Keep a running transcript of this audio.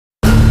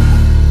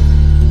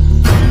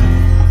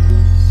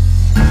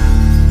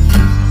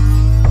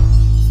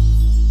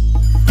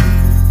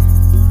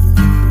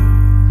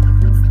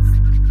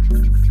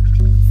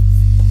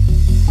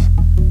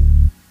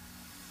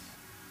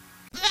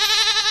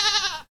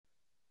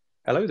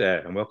Hello there,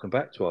 and welcome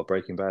back to our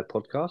Breaking Bad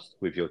podcast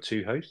with your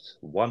two hosts.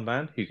 One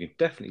man who can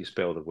definitely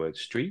spell the word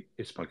street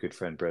is my good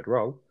friend Bread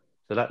Roll.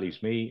 So that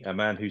leaves me, a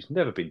man who's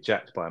never been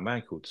jacked by a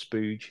man called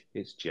Spooge.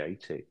 It's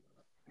JT.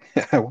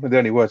 One of the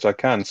only words I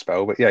can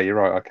spell, but yeah, you're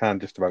right. I can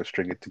just about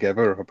string it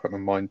together if I put my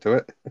mind to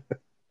it.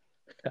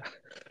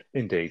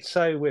 Indeed.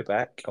 So we're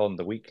back on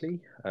the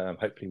weekly.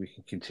 Hopefully we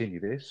can continue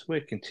this.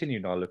 We're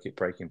continuing our look at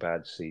Breaking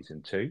Bad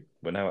season two.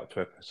 We're now up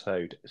to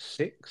episode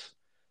six.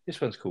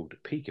 This one's called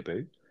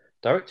Peekaboo,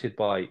 directed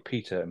by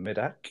Peter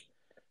Medak.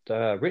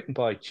 Written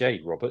by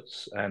Jay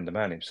Roberts and the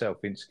man himself,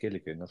 Vince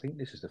Gilligan. I think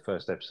this is the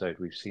first episode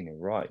we've seen him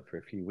write for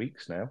a few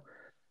weeks now.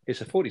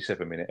 It's a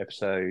 47-minute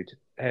episode,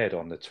 aired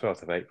on the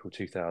 12th of April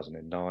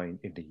 2009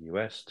 in the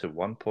US to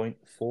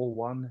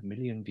 1.41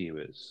 million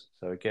viewers.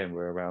 So again,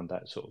 we're around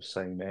that sort of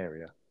same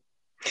area.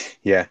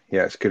 Yeah,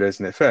 it's good,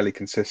 isn't it? Fairly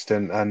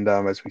consistent, and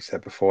as we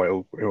said before,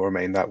 it'll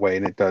remain that way,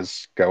 and it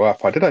does go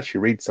up. I did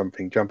actually read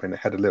something, jumping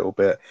ahead a little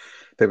bit,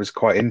 that was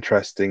quite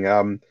interesting.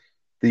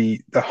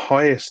 The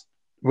highest,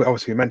 well,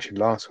 obviously we mentioned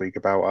last week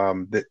about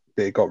that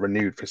it got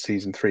renewed for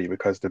season three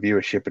because the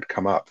viewership had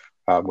come up,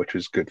 which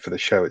was good for the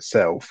show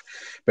itself,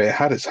 but it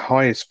had its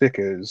highest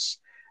figures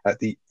at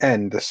the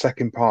end, the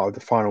second part of the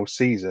final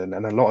season,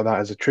 and a lot of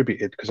that is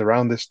attributed because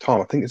around this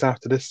time, I think it's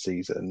after this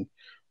season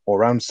or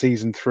around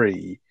season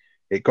three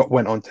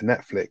went on to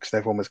Netflix and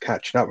everyone was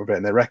catching up with it.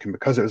 And they reckon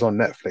because it was on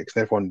Netflix,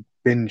 everyone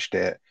binged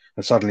it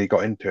and suddenly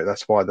got into it.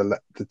 That's why the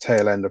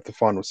tail end of the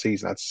final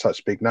season had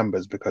such big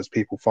numbers because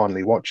people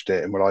finally watched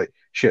it and were like,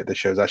 shit, this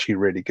show's actually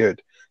really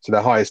good. So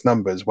the highest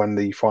numbers when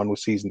the final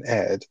season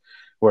aired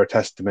were a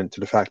testament to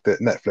the fact that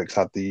Netflix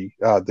had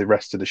the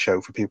rest of the show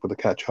for people to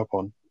catch up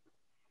on.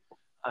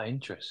 Ah,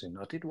 interesting.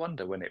 I did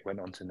wonder when it went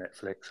on to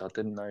Netflix. I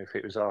didn't know if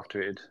it was after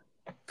it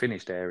had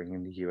finished airing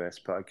in the US,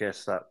 but I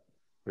guess that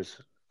was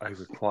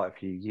over quite a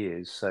few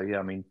years. So yeah,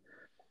 I mean,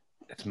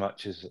 as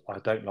much as I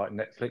don't like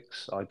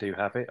Netflix, I do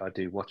have it. I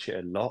do watch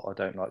it a lot. I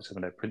don't like some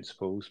of their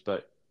principles,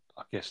 but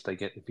I guess they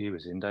get the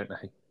viewers in, don't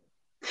they?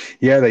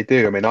 Yeah, they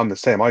do. I mean, I'm the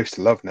same. I used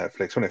to love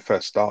Netflix when it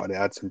first started. It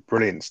had some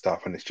brilliant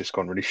stuff, and it's just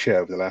gone really shit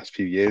over the last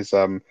few years.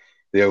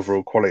 The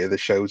overall quality of the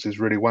shows is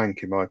really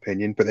wank, in my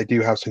opinion. But they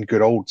do have some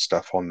good old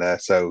stuff on there.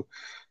 So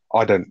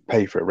I don't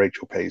pay for it.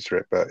 Rachel pays for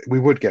it, but we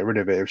would get rid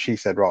of it if she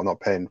said, "Right, I'm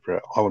not paying for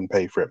it." I wouldn't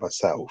pay for it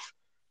myself.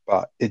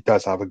 But it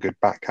does have a good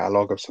back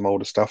catalogue of some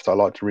older stuff that I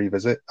like to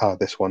revisit.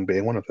 This one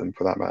being one of them,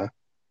 for that matter.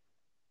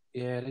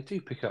 Yeah, they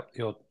do pick up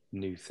the odd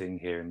new thing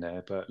here and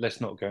there, but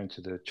let's not go into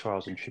the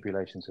trials and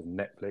tribulations of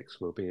Netflix.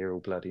 We'll be here all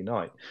bloody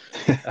night.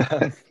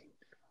 Um,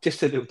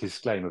 just a little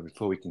disclaimer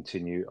before we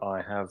continue.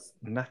 I have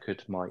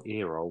knackered my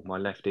ear roll, my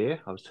left ear.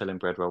 I was telling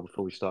Breadroll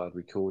before we started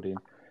recording.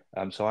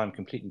 So I'm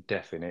completely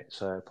deaf in it.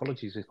 So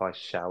apologies if I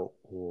shout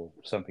or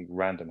something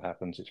random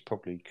happens. It's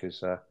probably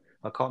because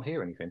I can't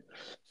hear anything.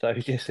 So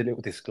just a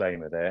little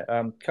disclaimer there.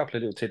 Couple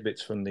of little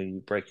tidbits from the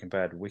Breaking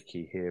Bad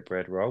wiki here,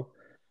 Breadroll.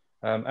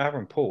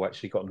 Aaron Paul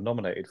actually got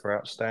nominated for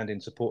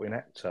Outstanding Supporting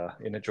Actor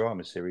in a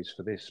Drama Series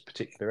for this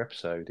particular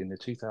episode in the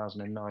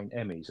 2009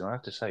 Emmys. And I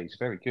have to say, he's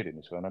very good in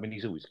this one. I mean,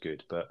 he's always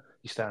good, but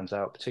he stands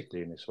out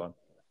particularly in this one.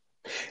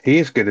 He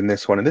is good in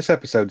this one, and this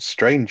episode's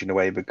strange in a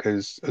way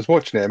because I was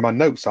watching it, and my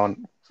notes aren't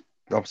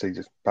obviously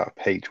just about a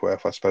page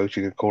worth, I suppose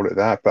you could call it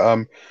that.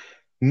 But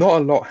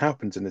not a lot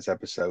happens in this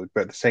episode,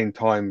 but at the same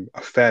time,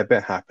 a fair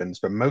bit happens.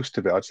 But most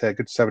of it, I'd say a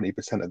good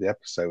 70% of the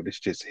episode is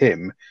just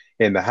him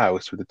in the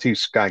house with the two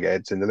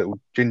skagheads and the little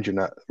ginger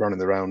nut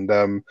running around.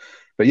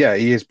 But yeah,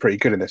 he is pretty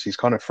good in this. He's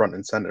kind of front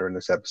and center in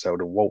this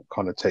episode, and Walt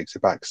kind of takes a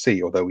back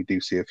seat, although we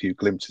do see a few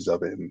glimpses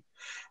of him.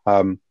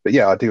 But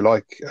yeah, I do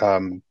like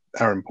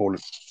Aaron Paul,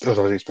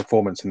 his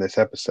performance in this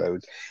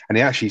episode. And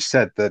he actually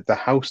said that the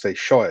house they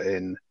shot it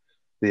in,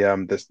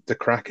 the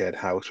crackhead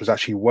house, was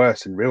actually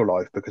worse in real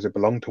life because it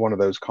belonged to one of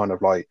those kind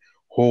of like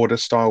hoarder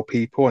style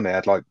people, and they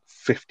had like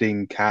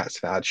 15 cats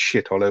and it had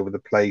shit all over the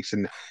place,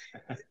 and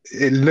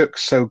it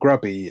looks so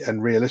grubby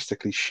and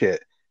realistically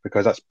shit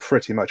because that's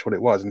pretty much what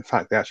it was. In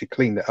fact, they actually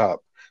cleaned it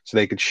up so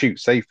they could shoot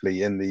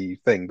safely in the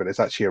thing, but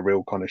it's actually a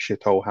real kind of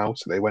shithole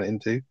house that they went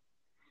into.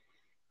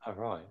 All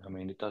right. I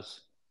mean, it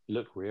does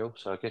look real,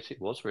 so I guess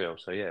it was real.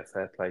 So yeah,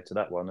 fair play to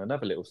that one.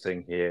 Another little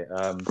thing here.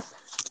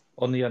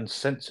 On the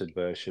uncensored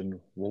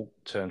version, Walt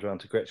turns around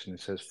to Gretchen and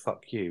says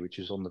 "fuck you," which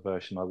is on the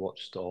version I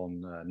watched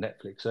on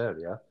Netflix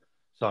earlier.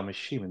 So I'm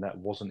assuming that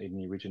wasn't in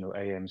the original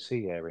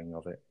AMC airing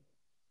of it.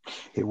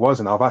 It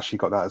wasn't. I've actually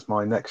got that as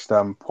my next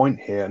point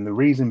here, and the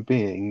reason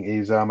being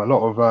is a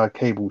lot of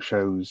cable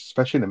shows,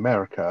 especially in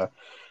America,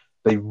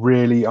 they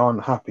really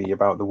aren't happy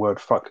about the word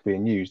fuck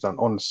being used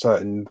on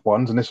certain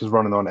ones. And this was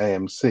running on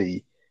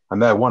AMC,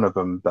 and they're one of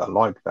them that are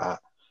like that.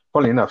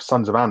 Funny enough,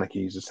 Sons of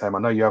Anarchy is the same. I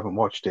know you haven't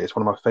watched it. It's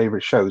one of my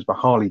favorite shows, but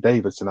Harley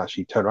Davidson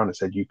actually turned around and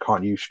said, you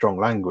can't use strong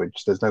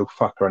language. There's no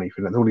fuck or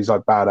anything. And all these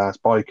like badass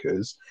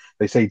bikers,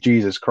 they say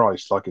Jesus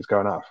Christ like it's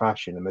going out of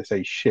fashion, and they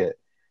say shit,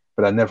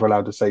 but they're never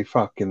allowed to say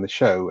fuck in the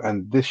show.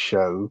 And this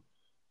show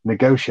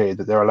negotiated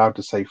that they're allowed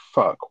to say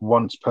fuck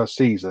once per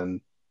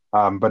season,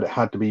 but it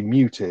had to be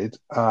muted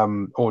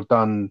or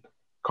done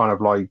kind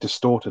of like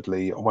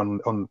distortedly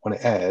when it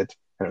aired,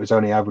 and it was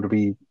only able to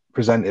be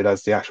presented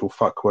as the actual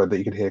fuck word that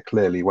you could hear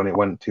clearly when it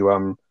went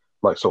to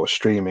like sort of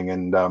streaming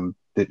and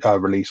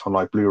release on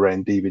like Blu-ray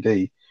and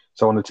DVD.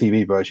 So on the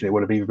TV version, it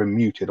would have either been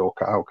muted or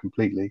cut out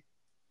completely.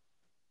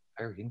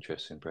 Very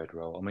interesting, bread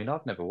roll. I mean,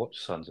 I've never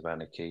watched Sons of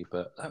Anarchy,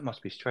 but that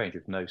must be strange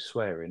with no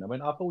swearing. I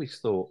mean, I've always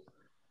thought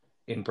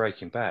in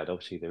Breaking Bad,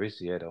 obviously there is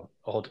the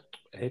odd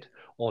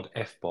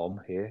f bomb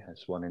here,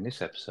 as one in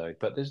this episode,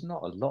 but there's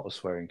not a lot of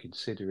swearing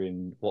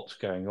considering what's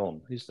going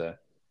on, is there?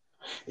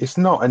 It's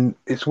not, and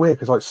it's weird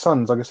because like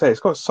Sons, like I say, it's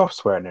got soft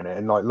swearing in it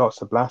and like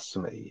lots of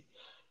blasphemy.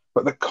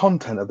 But the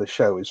content of the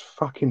show is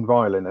fucking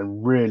violent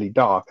and really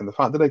dark, and the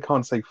fact that they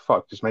can't say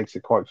fuck just makes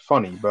it quite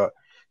funny. But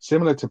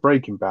similar to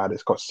Breaking Bad,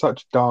 it's got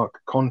such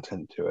dark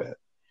content to it,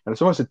 and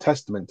it's almost a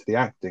testament to the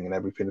acting and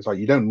everything. It's like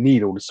you don't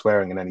need all the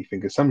swearing and anything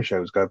because some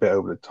shows go a bit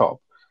over the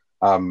top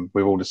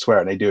with all the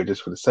swearing. They do it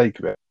just for the sake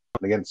of it.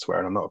 I'm against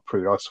swearing. I'm not a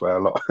prude. I swear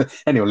a lot.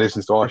 Anyone who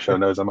listens to our show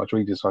knows how much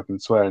we just fucking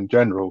swear in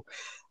general.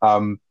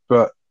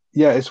 But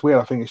yeah, it's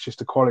weird. I think it's just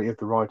the quality of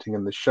the writing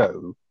in the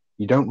show.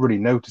 You don't really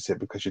notice it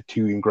because you're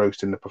too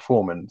engrossed in the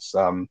performance.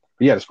 But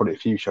yeah, there's probably a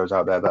few shows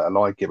out there that are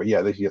like it. But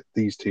yeah,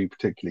 these two,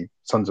 particularly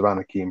Sons of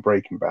Anarchy and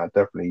Breaking Bad,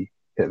 definitely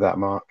hit that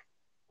mark.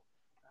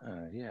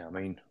 Yeah, I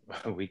mean,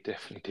 we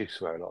definitely do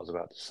swear a lot. I was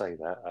about to say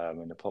that.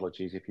 And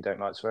apologies if you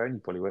don't like swearing, you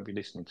probably won't be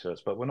listening to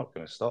us, but we're not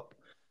going to stop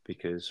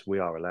because we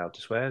are allowed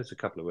to swear. There's a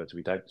couple of words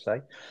we don't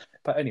say.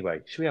 But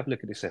anyway, should we have a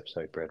look at this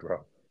episode, Bread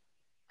Roll?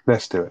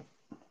 Let's do it.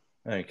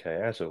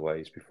 Okay, as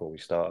always, before we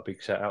start, a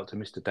big shout out to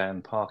Mr.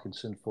 Dan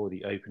Parkinson for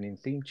the opening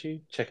theme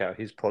tune. Check out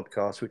his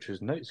podcast, which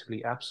was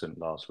noticeably absent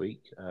last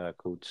week,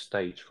 called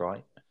Stage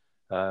Fright.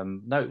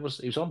 No, it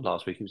was on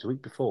last week. It was a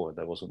week before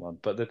there wasn't one,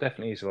 but there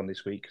definitely is one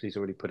this week because he's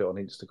already put it on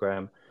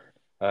Instagram.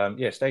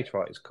 Yeah, Stage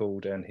Fright is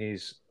called, and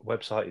his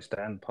website is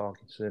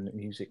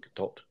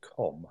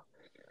danparkinsonmusic.com.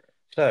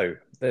 So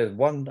there's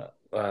one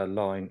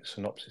line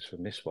synopsis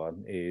from this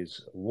one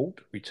is Walt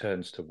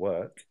returns to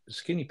work.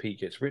 Skinny Pete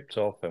gets ripped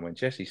off, and when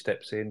Jesse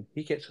steps in,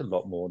 he gets a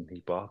lot more than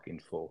he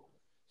bargained for.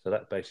 So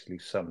that basically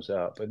sums it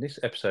up. And this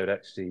episode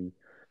actually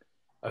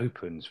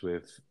opens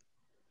with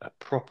a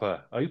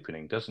proper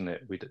opening, doesn't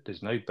it?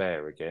 There's no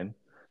bear again.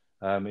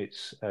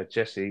 It's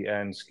Jesse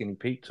and Skinny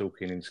Pete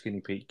talking, and Skinny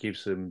Pete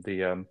gives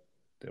them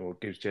or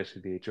gives Jesse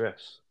the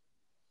address.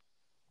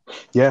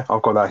 Yeah,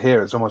 I've got that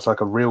here. It's almost like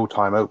a real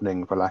time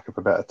opening, for lack of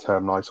a better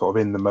term, like sort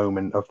of in the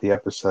moment of the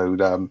episode.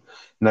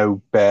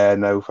 No bear,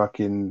 no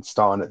fucking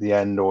starting at the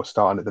end or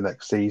starting at the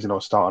next season or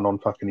starting on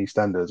fucking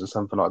EastEnders or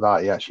something like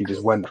that. He actually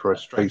just went for a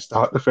straight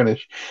start to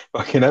finish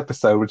fucking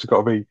episode, which has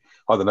got to be,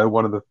 I don't know,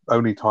 one of the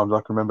only times I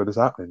can remember this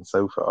happening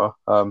so far.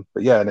 But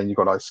yeah, and then you've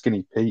got like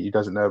Skinny Pete, who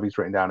doesn't know if he's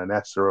written down an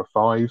S or a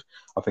five.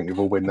 I think we've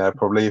all been there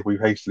probably if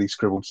we've hastily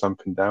scribbled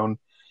something down.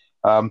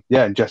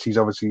 Yeah, and Jesse's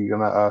obviously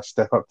going to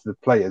step up to the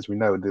plate, as we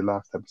know. The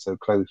last episode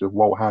closed with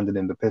Walt handing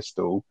in the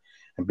pistol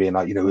and being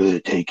like,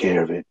 take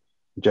care of it.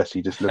 And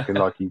Jesse just looking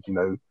like he,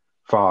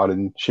 farted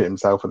and shit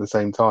himself at the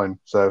same time.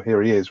 So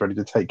here he is, ready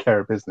to take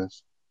care of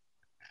business.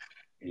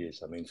 He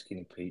is. I mean,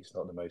 Skinny Pete's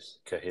not the most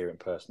coherent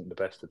person at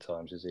the best of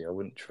times, is he? I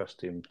wouldn't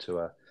trust him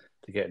to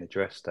get an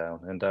address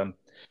down. And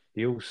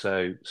he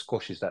also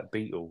squashes that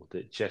beetle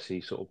that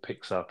Jesse sort of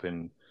picks up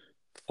and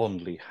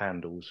fondly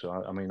handles.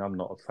 I mean, I'm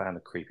not a fan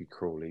of creepy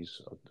crawlies.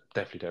 I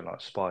definitely don't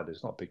like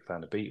spiders. Not a big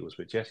fan of beetles,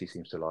 but Jesse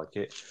seems to like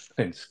it.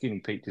 And Skinny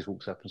Pete just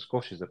walks up and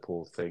squashes the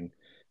poor thing,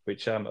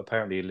 which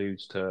apparently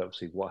alludes to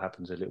obviously what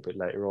happens a little bit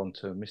later on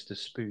to Mr.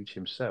 Spooge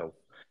himself,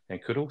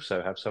 and could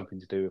also have something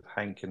to do with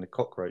Hank and the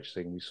cockroach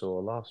thing we saw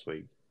last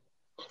week.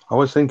 I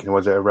was thinking,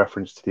 was it a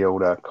reference to the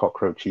old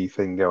cockroachy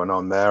thing going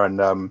on there?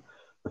 And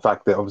the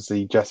fact that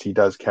obviously Jesse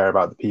does care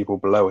about the people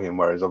below him,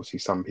 whereas obviously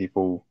some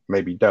people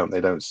maybe don't.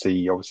 They don't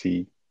see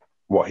obviously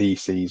what he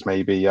sees,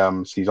 maybe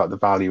sees like the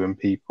value in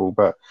people.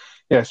 But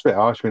yeah, it's a bit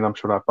harsh. I mean, I'm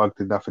sure that bug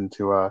did nothing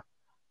to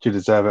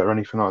deserve it or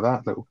anything like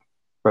that.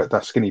 But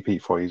that Skinny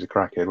Pete for you is a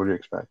crackhead. What do you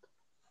expect?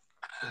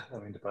 I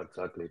mean, the bug's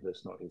ugly, but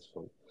it's not his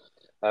fault.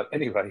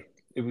 Anyway,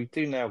 we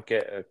do now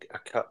get a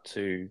cut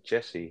to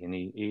Jesse, and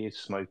he is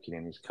smoking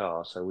in his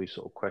car. So we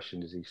sort of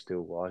questioned, is he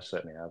still, well, I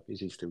certainly have,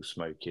 is he still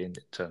smoking?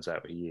 It turns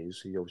out he is.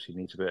 He obviously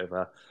needs a bit of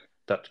a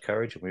Dutch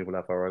courage, and we will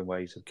have our own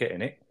ways of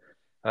getting it.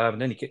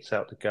 And then he gets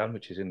out the gun,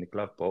 which is in the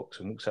glove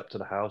box, and walks up to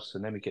the house,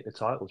 and then we get the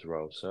titles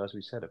roll. So as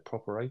we said, a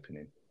proper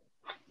opening.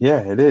 Yeah,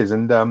 it is,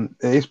 and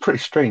it is pretty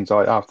strange.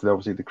 Like after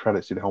obviously the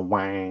credits, do the whole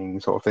wang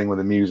sort of thing with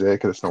the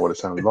music. That's not what it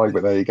sounded like,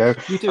 but there you go.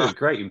 You do a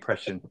great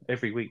impression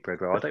every week,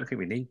 Breadwell. I don't think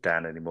we need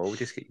Dan anymore. We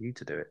just get you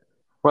to do it.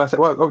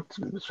 Well,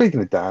 speaking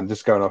of Dan,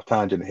 just going off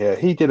tangent here,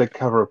 he did a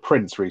cover of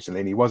Prince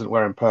recently, and he wasn't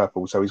wearing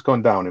purple, so he's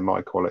gone down in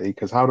my quality.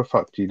 Because how the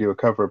fuck do you do a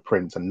cover of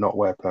Prince and not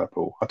wear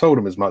purple? I told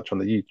him as much on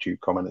the YouTube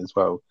comment as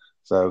well,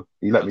 so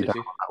he let me down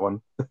on that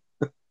one.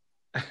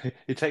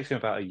 It takes him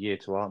about a year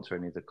to answer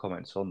any of the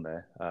comments on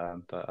there.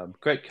 But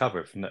great cover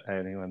if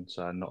anyone's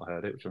not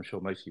heard it, which I'm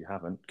sure most of you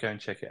haven't. Go and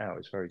check it out.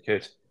 It's very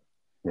good.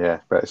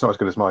 Yeah, but it's not as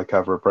good as my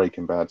cover of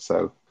Breaking Bad,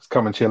 so it's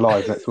coming to you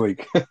live next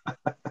week.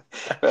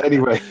 But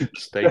anyway,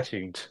 Stay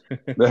tuned.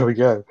 there we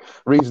go.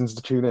 Reasons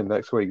to tune in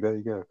next week. There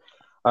you go.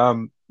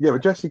 Yeah,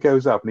 but Jesse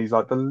goes up and he's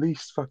like the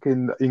least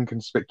fucking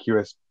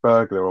inconspicuous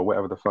burglar or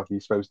whatever the fuck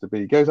he's supposed to be.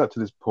 He goes up to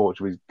this porch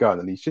with his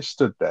gun and he's just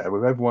stood there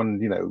with everyone,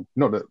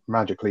 not that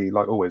magically,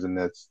 like always in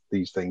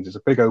these things, it's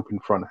a big open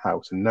front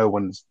house and no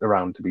one's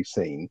around to be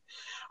seen.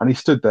 And he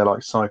stood there like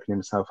psyching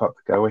himself up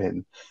to go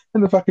in.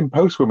 And the fucking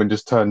postwoman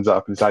just turns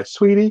up and is like,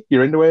 "Sweetie,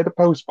 you're in the way of the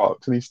post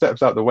box." And he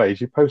steps out the way.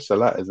 She posts the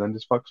letters and then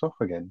just fucks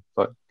off again. It's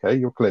like, okay,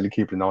 you're clearly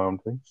keeping an eye on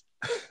things.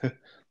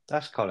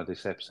 That's kind of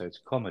this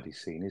episode's comedy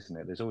scene, isn't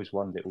it? There's always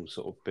one little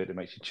sort of bit that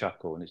makes you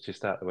chuckle, and it's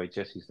just out the way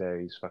Jesse's there,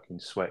 he's fucking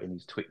sweating,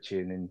 he's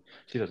twitching, and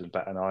she doesn't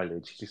bat an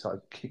eyelid. She's just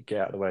like,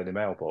 get out of the way of the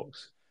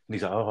mailbox. And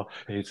he's like, oh,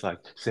 it's like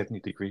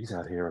 70 degrees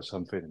out here or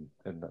something.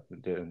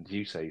 And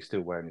you say he's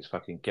still wearing his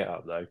fucking get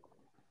up, though.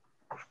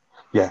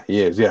 Yeah,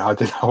 he is. Yeah, I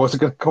did. I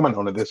wasn't going to comment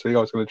on it this week. I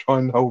was going to try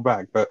and hold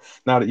back, but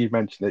now that you've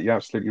mentioned it, you're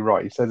absolutely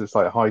right. He says it's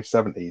like high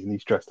 70s, and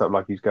he's dressed up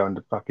like he's going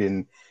to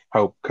fucking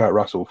help Kurt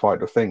Russell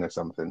fight the Thing or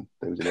something.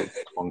 There was a little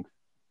twonk.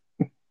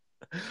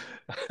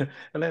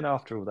 And then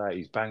after all that,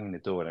 he's banging the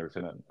door and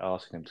everything, and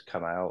asking him to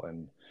come out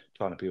and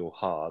trying to be all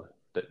hard.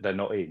 That they're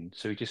not in,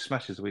 so he just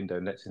smashes the window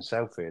and lets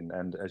himself in.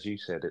 And as you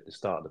said at the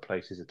start, the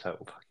place is a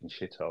total fucking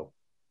shithole.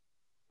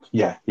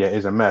 Yeah, yeah, it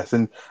is a mess.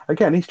 And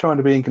again, he's trying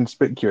to be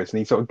inconspicuous, and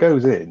he sort of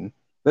goes in.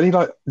 Then he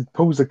like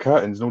pulls the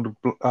curtains and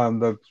all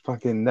the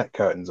fucking net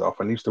curtains off,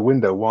 and leaves the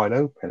window wide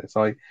open. It's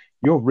like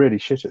you're really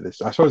shit at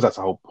this. I suppose that's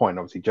the whole point.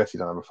 Obviously, Jesse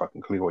doesn't have a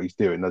fucking clue what he's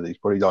doing, does he? He's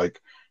probably like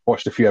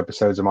watched a few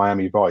episodes of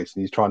Miami Vice,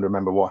 and he's trying to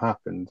remember what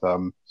happened.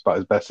 It's about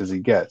as best as he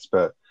gets,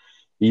 but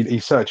he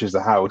searches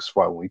the house.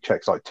 Well, he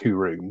checks like two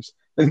rooms,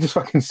 then he just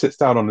fucking sits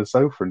down on the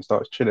sofa and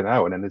starts chilling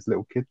out, and then his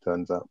little kid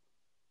turns up.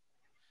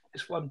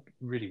 It's one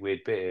really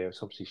weird bit here.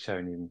 It's obviously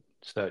showing him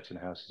searching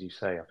the house, as you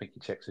say. I think he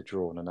checks a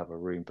drawer in another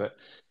room, but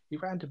he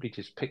randomly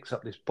just picks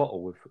up this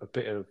bottle with a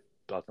bit of,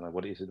 I don't know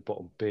what it is at the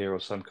bottom, beer or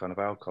some kind of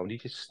alcohol, and he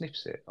just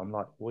sniffs it. I'm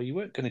like, well, you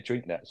weren't going to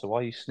drink that, so why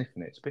are you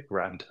sniffing it? It's a bit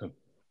random.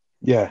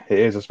 Yeah, it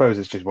is. I suppose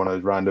it's just one of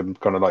those random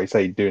kind of like you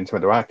say, doing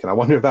something to act. And I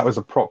wonder if that was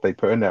a prop they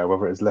put in there,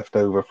 whether it's left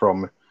over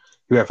from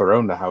whoever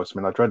owned the house. I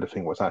mean, I dread to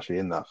think what's actually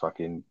in that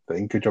fucking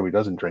thing. Good job he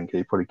doesn't drink it.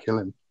 He'd probably kill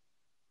him.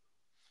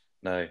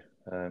 No,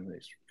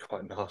 it's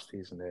quite nasty,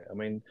 isn't it? I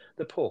mean,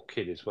 the poor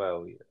kid as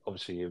well.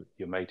 Obviously,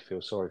 you're made to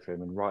feel sorry for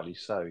him, and rightly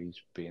so. He's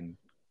being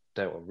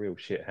dealt a real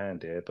shit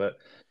hand here, but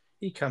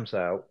he comes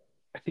out.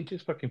 He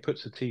just fucking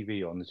puts the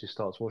TV on and just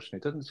starts watching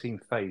it. Doesn't seem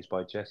phased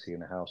by Jesse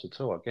in the house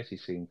at all. I guess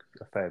he's seen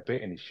a fair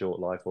bit in his short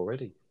life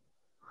already.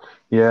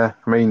 Yeah,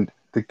 I mean,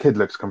 the kid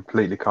looks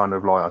completely kind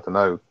of like, I don't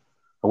know,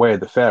 away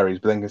of the fairies.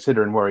 But then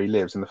considering where he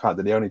lives and the fact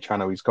that the only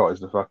channel he's got is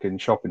the fucking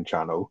shopping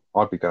channel,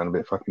 I'd be going a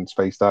bit fucking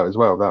spaced out as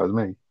well if that was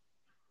me.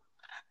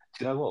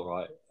 Do you know what,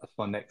 right? That's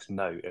my next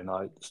note, and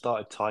I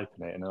started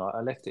typing it, and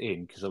I left it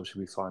in because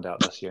obviously we find out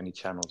that's the only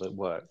channel that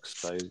works,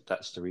 so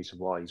that's the reason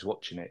why he's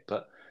watching it.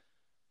 But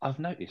I've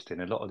noticed in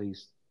a lot of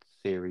these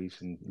series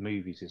and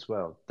movies as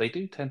well, they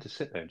do tend to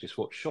sit there and just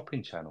watch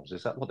shopping channels.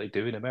 Is that what they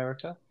do in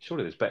America?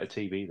 Surely there's better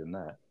TV than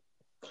that.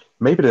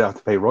 Maybe they have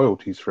to pay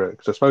royalties for it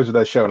because I suppose if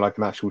they're showing like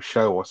an actual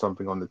show or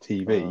something on the Uh,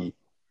 TV,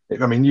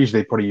 I mean,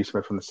 usually they probably use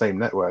something from the same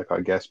network,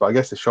 I guess. But I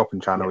guess the shopping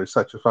channel yeah, is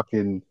such a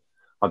fucking.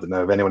 I don't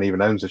know if anyone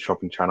even owns a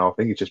shopping channel. I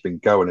think it's just been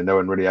going and no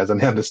one really has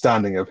any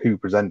understanding of who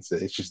presents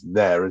it. It's just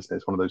there, isn't it?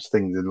 It's one of those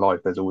things in life.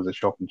 There's always a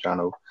shopping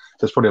channel.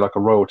 So it's probably like a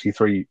royalty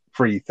free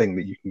thing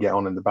that you can get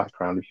on in the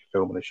background if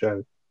you're filming a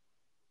show.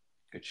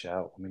 good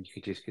shout. I mean, you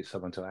could just get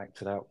someone to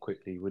act it out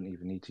quickly. You wouldn't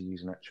even need to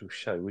use an actual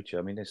show, would you?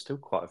 I mean, there's still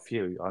quite a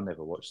few. I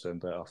never watched them,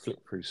 but I flick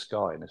through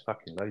Sky and there's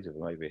fucking loads of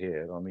them over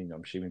here. I mean,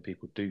 I'm assuming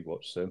people do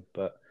watch them,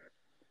 but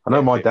I know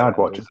yeah, a my bit dad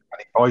watches random. them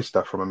and he buys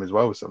stuff from them as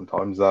well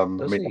sometimes. I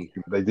Does mean,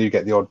 he? they do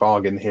get the odd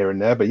bargain here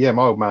and there, but yeah,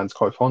 my old man's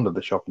quite fond of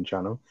the shopping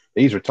channel.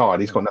 He's retired.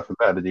 He's got Oh, nothing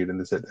better to do than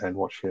to sit there and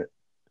watch shit.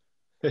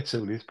 it's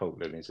all his fault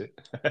then, is it?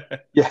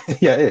 Yeah,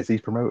 yeah, it is. He's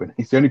promoting.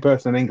 He's the only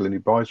person in England who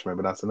buys from him,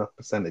 but that's enough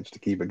percentage to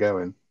keep it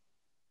going.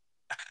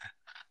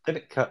 Then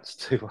it cuts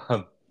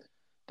to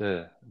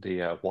the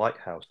White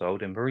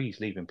household, and Marie's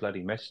leaving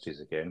bloody messages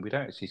again. We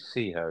don't actually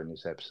see her in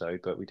this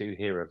episode, but we do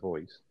hear her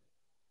voice.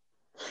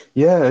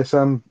 Yeah, it's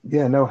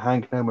yeah, no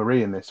Hank, no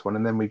Marie in this one,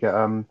 and then we get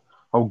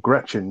old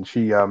Gretchen.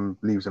 She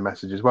leaves a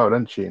message as well,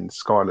 doesn't she? And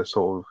Skyler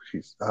sort of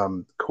she's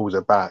calls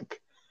her back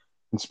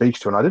and speaks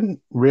to her. And I didn't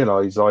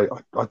realize I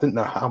didn't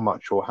know how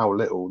much or how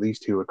little these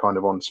two were kind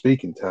of on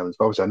speaking terms.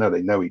 But obviously, I know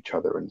they know each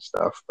other and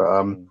stuff. But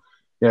Mm.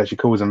 yeah, she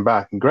calls him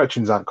back, and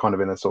Gretchen's that kind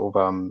of in a sort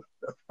of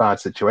a bad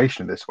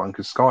situation in this one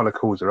because Skylar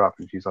calls her up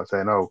and she's like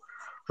saying, "Oh,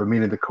 we're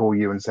meaning to call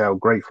you and say how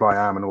grateful I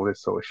am and all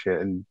this sort of shit."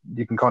 And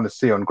you can kind of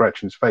see on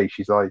Gretchen's face,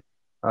 she's like,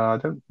 "I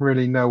don't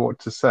really know what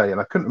to say," and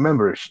I couldn't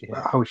remember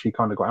Yeah, how she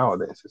kind of got out of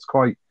this. It's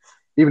quite,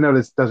 even though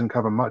this doesn't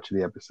cover much of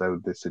the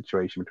episode, this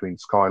situation between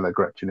Skylar,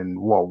 Gretchen,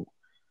 and Walt.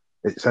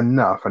 It's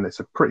enough, and it's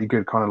a pretty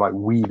good kind of like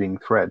weaving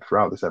thread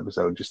throughout this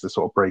episode, just to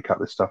sort of break up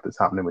the stuff that's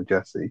happening with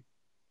Jesse.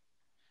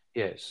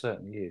 yeah, it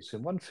certainly is.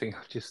 And one thing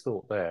I've just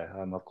thought there,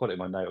 I've got it in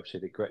my note. Obviously,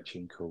 that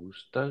Gretchen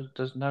calls.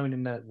 Does no one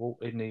in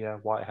the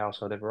White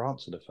House I'd ever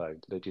answer the phone?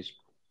 Do they just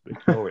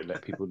ignore it,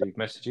 let people leave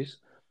messages?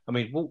 I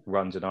mean, Walt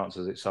runs and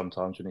answers it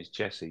sometimes when it's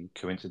Jesse,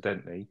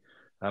 coincidentally,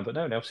 but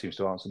no one else seems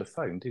to answer the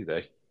phone, do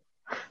they?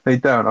 They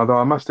don't. Although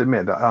I must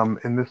admit that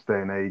in this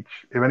day and age,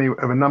 if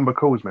a number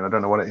calls me and I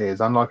don't know what it is,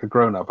 unlike a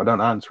grown up, I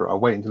don't answer it. I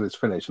wait until it's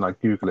finished and I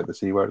Google it to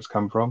see where it's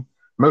come from.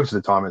 Most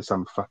of the time, it's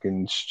some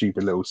fucking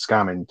stupid little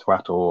scamming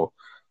twat or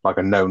like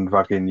a known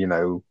fucking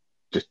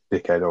just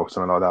dickhead or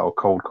something like that, or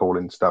cold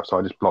calling stuff. So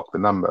I just block the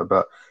number.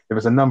 But if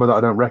it's a number that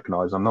I don't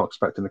recognise, I'm not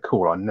expecting a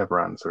call. I never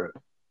answer it.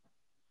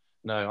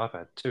 No, I've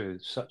had two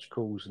such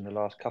calls in the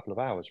last couple of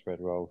hours, Bread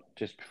Roll,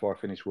 just before I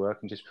finished work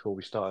and just before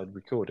we started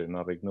recording.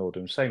 I've ignored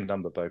them. Same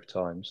number both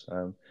times.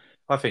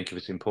 I think if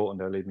it's important,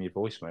 they'll leave me a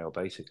voicemail,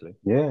 basically.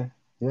 Yeah,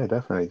 yeah,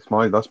 definitely.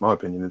 That's my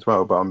opinion as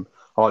well. But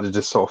I like to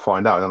just sort of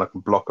find out, and then I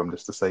can block them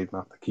just to save them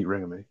have to keep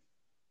ringing me.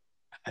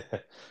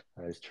 That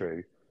is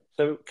true.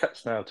 So it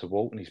cuts now to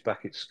Walt, and he's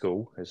back at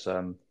school as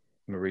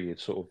Marie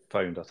had sort of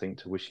phoned, I think,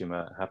 to wish him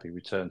a happy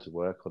return to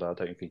work, although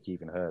I don't think he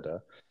even heard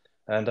her.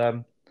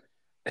 And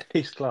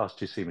his class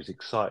just seem as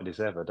excited as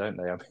ever, don't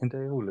they? I mean,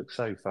 they all look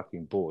so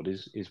fucking bored.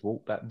 Is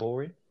Walt that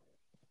boring?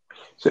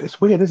 So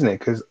it's weird, isn't it?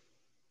 Because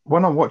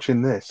when I'm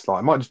watching this, like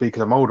it might just be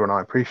because I'm older and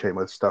I appreciate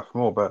my stuff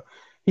more, but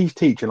he's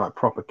teaching like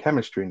proper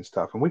chemistry and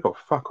stuff, and we got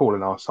fuck all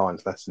in our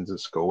science lessons at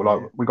school.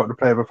 Like Yeah. we got to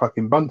play with a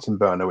fucking Bunsen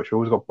burner, which we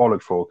always got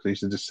bollocks for because we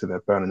used to just sit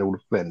there burning all the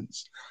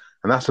flints,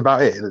 and that's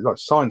about it. Like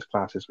science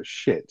classes were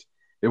shit.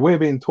 If we're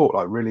being taught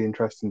like really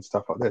interesting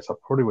stuff like this, I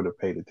probably would have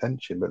paid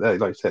attention. But they,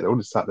 like you said, they all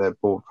just sat there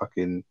bored,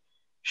 fucking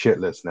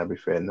shitless and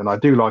everything. And I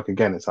do like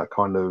again, it's that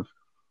kind of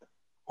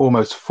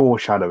almost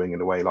foreshadowing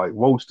in a way. Like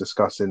Walt's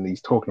discussing,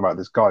 he's talking about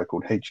this guy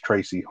called H.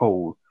 Tracy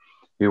Hall,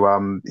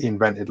 who he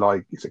invented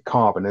like it's a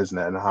carbon, isn't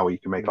it? And how he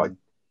can make like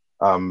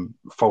Mm.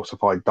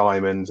 falsified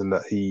diamonds, and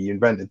that he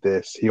invented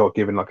this. He got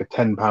given like a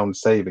 £10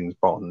 savings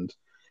bond,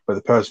 but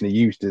the person he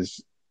used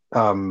his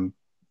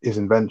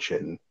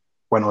invention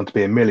went on to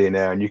be a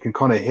millionaire. And you can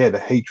kind of hear the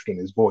hatred in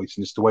his voice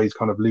and just the way he's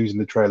kind of losing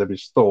the trail of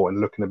his thought and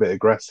looking a bit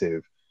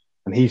aggressive.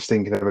 And he's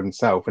thinking of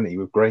himself, isn't he,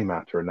 with grey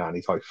matter and that. And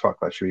he's like, fuck,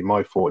 that should be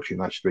my fortune.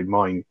 That should be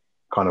mine,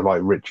 kind of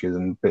like riches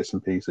and bits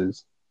and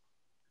pieces.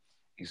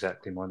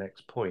 Exactly my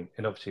next point.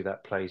 And obviously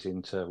that plays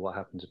into what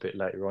happens a bit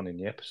later on in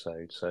the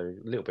episode. So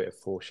a little bit of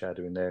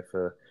foreshadowing there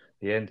for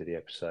the end of the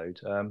episode.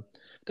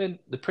 Then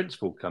the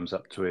principal comes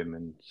up to him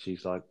and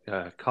she's like,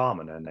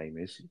 Carmen, her name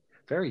is.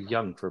 Very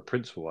young for a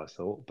principal, I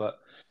thought. But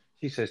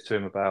she says to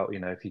him about,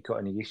 if you've got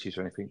any issues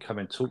or anything, come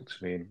and talk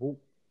to me. And Walt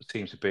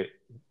seems a bit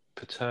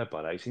perturbed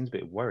by that. He seems a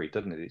bit worried,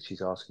 doesn't it, that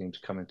she's asking him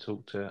to come and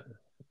talk to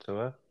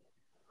her.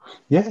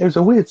 Yeah, it was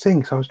a weird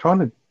thing. So I was trying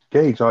to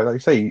gauge, like you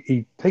say,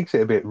 he takes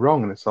it a bit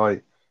wrong. And it's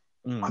like,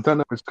 I Mm. don't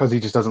know if it's because he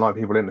just doesn't like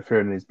people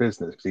interfering in his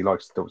business because he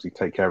likes to obviously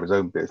take care of his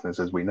own business,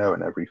 as we know,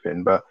 and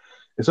everything. But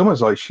it's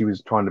almost like she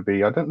was trying to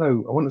be, I don't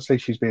know, I wouldn't say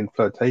she's being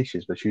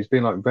flirtatious, but she was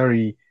being like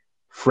very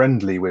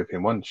friendly with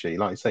him, wasn't she?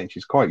 Like you're saying,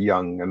 she's quite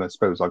young and I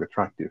suppose like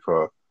attractive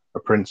for a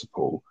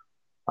principal.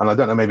 And I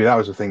don't know, maybe that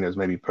was the thing that was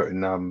maybe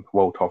putting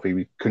Walt off.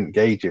 He couldn't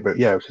gauge it, but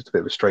yeah, it was just a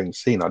bit of a strange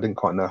scene. I didn't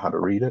quite know how to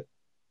read it.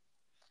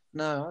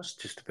 No, that's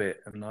just a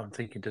bit. And I'm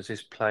thinking, does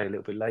this play a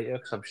little bit later?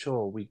 Because I'm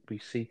sure we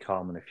see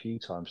Carmen a few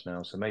times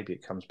now, so maybe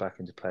it comes back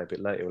into play a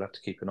bit later. We'll have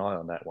to keep an eye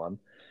on that one.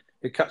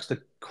 It cuts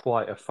to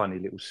quite a funny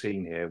little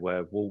scene here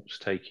where Walt's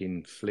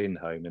taking Flynn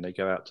home and they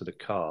go out to the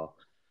car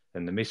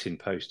and the missing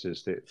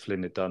posters that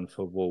Flynn had done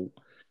for Walt.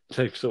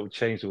 They've sort of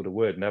changed all the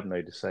word, haven't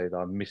they, to say that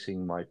I'm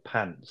missing my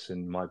pants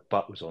and my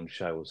butt was on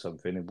show or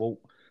something. And Walt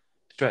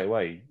straight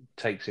away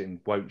takes it and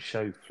won't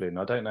show Flynn.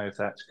 I don't know if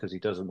that's because he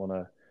doesn't want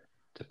to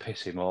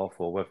piss him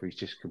off, or whether he's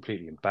just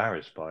completely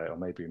embarrassed by it, or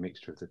maybe a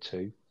mixture of the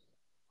two.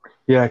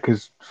 Yeah,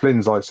 because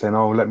Flynn's like saying,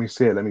 "Oh, let me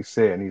see it," and he's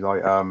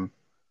like,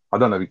 I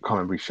don't know, he can't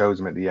remember. He shows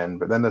him at the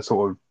end, but then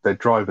they're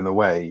driving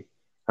away,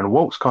 and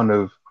Walt's kind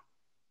of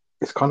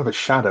it's kind of a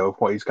shadow of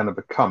what he's going to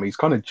become. He's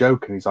kind of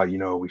joking. He's like, you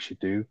know, what we should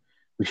do?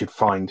 We should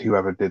find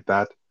whoever did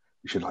that.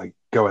 We should like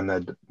go in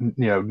there,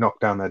 knock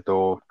down their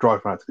door,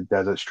 drive them out to the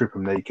desert, strip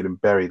them naked,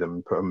 and bury them,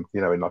 and put them,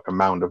 in like a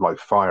mound of like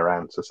fire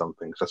ants or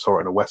something. Because I saw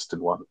it in a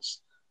western once.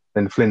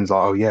 Then Flynn's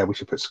like, oh yeah, we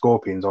should put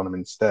scorpions on them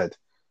instead.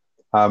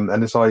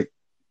 And it's like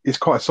it's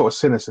quite a sort of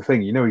sinister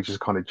thing. He's just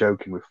kind of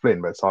joking with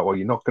Flynn, but it's like, well,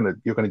 you're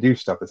gonna do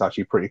stuff that's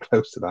actually pretty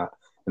close to that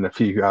in a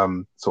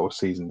few sort of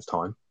seasons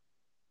time.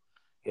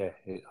 Yeah,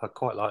 I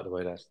quite like the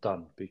way that's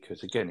done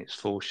because again, it's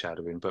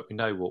foreshadowing, but we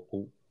know what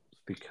will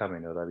be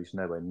coming, although he's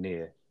nowhere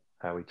near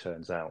how he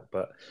turns out.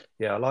 But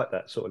yeah, I like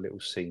that sort of little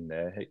scene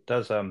there. It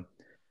does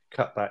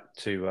cut back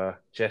to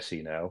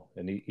Jesse now,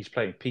 and he's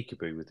playing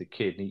peekaboo with the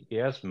kid. And he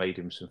has made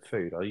him some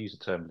food. I use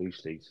the term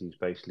loosely because he's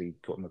basically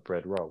got him a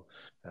bread roll,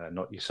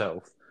 not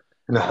yourself.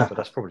 But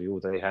that's probably all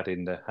they had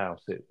in the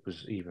house that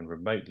was even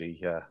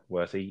remotely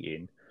worth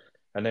eating.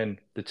 And then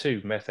the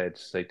two meth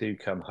heads, they do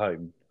come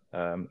home.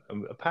 And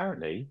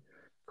apparently,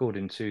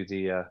 according to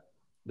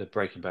the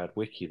Breaking Bad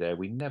wiki, there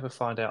we never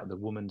find out the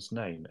woman's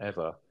name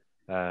ever,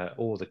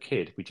 or the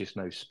kid. We just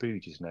know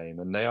Spooge's name,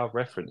 and they are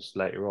referenced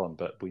later on,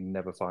 but we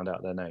never find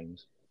out their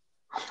names.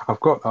 I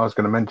was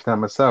going to mention that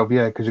myself,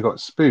 yeah, because you've got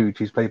Spooge,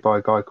 he's played by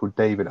a guy called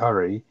David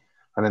Urry,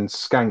 And then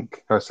Skank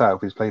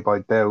herself is played by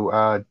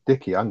Dale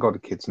Dickey. I haven't got the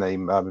kid's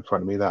name in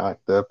front of me, that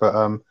actor, but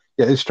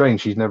yeah, it's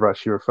strange. She's never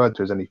actually referred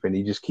to as anything.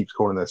 He just keeps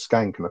calling her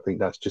Skank, and I think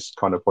that's just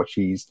kind of what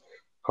she's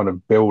kind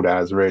of billed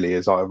as, really,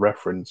 as like a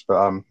reference.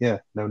 But yeah,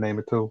 no name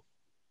at all.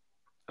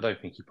 I don't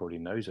think he probably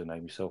knows her name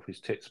himself. His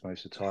tits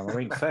most of the time. I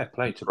mean, fair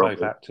play to both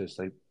Probably. actors.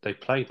 They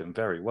play them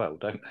very well,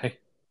 don't they?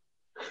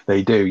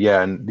 They do,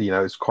 yeah, and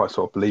it's quite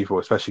sort of believable,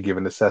 especially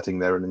given the setting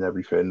there and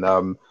everything.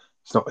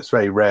 It's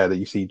very rare that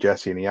you see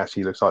Jesse and he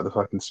actually looks like the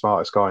fucking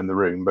smartest guy in the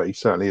room, but he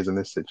certainly is in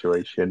this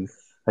situation.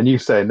 And you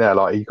saying there,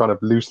 like he kind of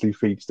loosely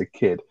feeds the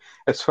kid.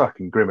 It's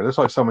fucking grim. It looks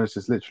like someone's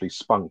just literally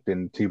spunked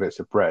in two bits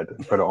of bread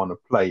and put it on a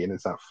plate, and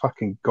it's that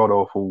fucking god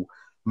awful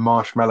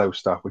marshmallow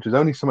stuff, which is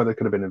only something that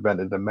could have been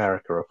invented in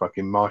America, a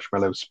fucking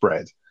marshmallow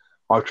spread.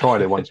 I've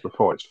tried it once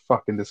before. It's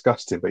fucking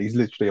disgusting, but he's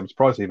literally, I'm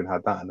surprised he even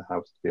had that in the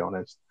house, to be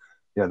honest.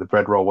 The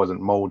bread roll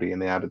wasn't moldy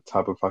and they had a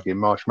tub of fucking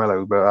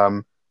marshmallow.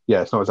 But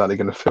yeah, it's not exactly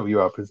going to fill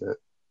you up, is it?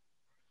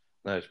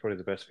 No, it's probably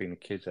the best thing the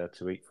kids had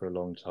to eat for a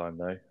long time,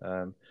 though.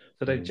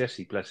 So then Mm.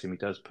 Jesse, bless him, he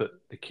does put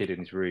the kid in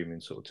his room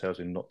and sort of tells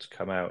him not to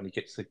come out, and he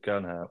gets the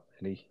gun out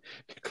and he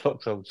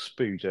clocks old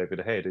Spooge over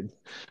the head, and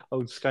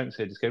old Skunk's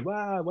head just going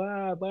wah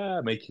wah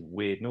wah, making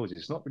weird noises.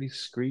 It's not really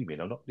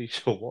screaming. I'm not really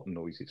sure what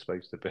noise it's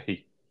supposed to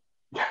be.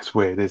 Yeah, it's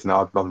weird, isn't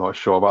it? I'm not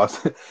sure,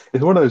 but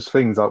it's one of those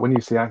things like when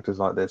you see actors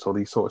like this or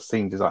these sort of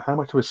scenes, it's like how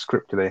much of a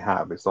script do they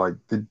have? It's like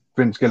did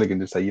Vince Gilligan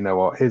just say, you know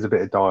what, here's a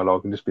bit of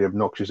dialogue and just be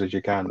obnoxious as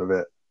you can with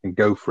it and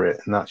go for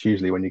it, and that's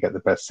usually when you get the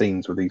best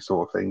scenes with these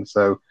sort of things.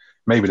 So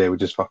maybe they were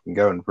just fucking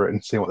going for it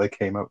and seeing what they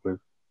came up with.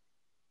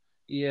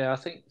 Yeah, I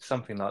think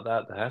something like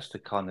that, there has to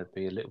kind of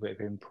be a little bit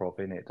of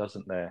improv in it,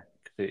 doesn't there?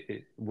 'Cause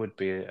it would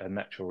be a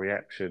natural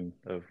reaction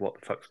of what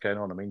the fuck's going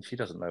on. I mean, she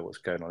doesn't know what's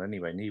going on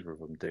anyway, neither of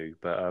them do.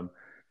 But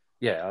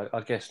yeah,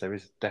 I guess there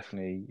is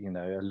definitely,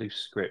 a loose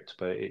script,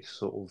 but it's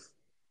sort of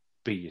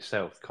be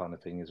yourself kind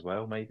of thing as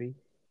well, maybe.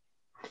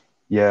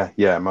 Yeah,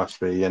 yeah, it must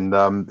be. And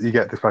you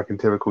get the fucking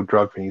typical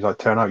drug thing. He's like,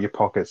 turn out your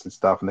pockets and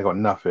stuff, and they got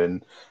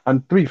nothing.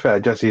 And to be fair,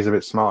 Jesse is a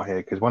bit smart here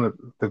because one of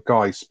the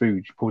guys,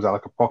 Spooge, pulls out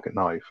like a pocket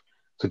knife.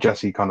 So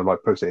Jesse kind of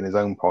like puts it in his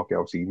own pocket,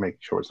 obviously making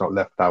sure it's not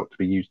left out to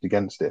be used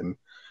against him.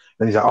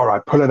 Then he's like, all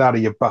right, pull it out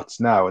of your butts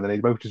now. And then they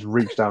both just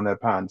reach down their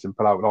pants and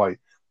pull out like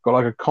got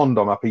like a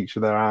condom up each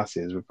of their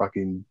asses with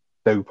fucking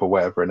dope or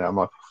whatever in it. I'm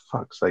like, for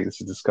fuck's sake,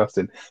 this is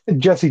disgusting. And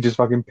Jesse just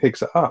fucking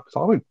picks it up.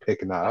 So I wouldn't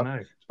picking that I up. know.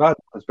 It's bad.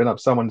 It's been up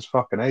someone's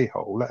fucking a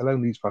hole, let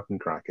alone these fucking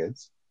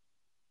crackheads.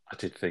 I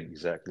did think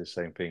exactly the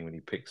same thing when he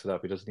picks it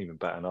up. He doesn't even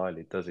bat an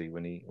eyelid, does he,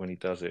 when he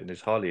does it? And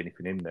there's hardly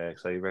anything in there,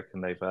 so you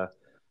reckon they've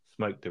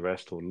smoked the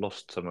rest or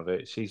lost some of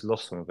it. She's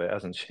lost some of it,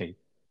 hasn't she?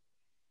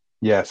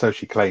 Yeah, so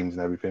she claims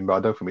and everything, but I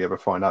don't think we ever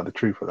find out the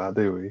truth of that,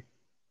 do we?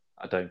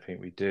 I don't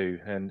think we do.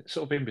 And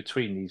sort of in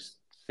between these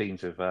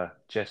scenes of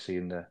Jesse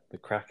and the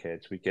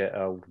crackheads, we get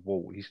old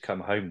Walt. He's come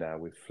home now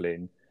with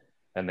Flynn,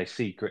 and they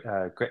see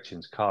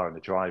Gretchen's car in the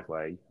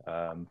driveway.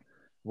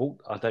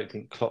 Walt, I don't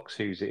think clocks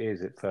whose it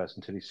is at first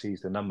until he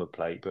sees the number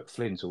plate, but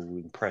Flynn's all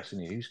impressed,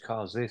 and whose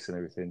car's this and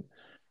everything.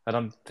 And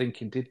I'm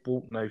thinking, did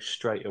Walt know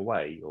straight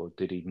away, or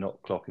did he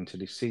not clock until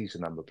he sees the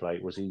number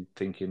plate? Was he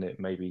thinking that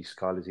maybe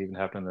Skyler's even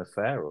having an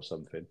affair or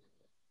something?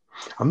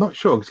 I'm not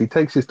sure because he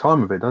takes his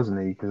time with it, doesn't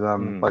he? Because like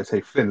Hmm. I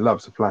say, Flynn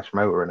loves a flash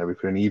motor and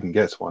everything, and he even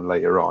gets one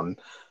later on.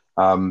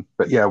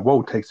 But yeah,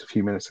 Walt takes a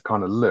few minutes to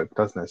kind of look,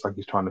 doesn't it? It's like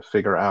he's trying to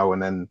figure it out,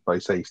 and then like I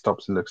say, he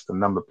stops and looks at the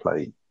number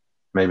plate.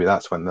 Maybe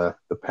that's when the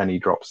penny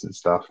drops and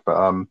stuff.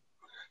 But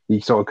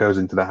he sort of goes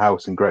into the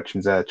house and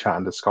Gretchen's there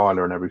chatting to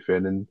Skyler and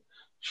everything, and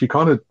she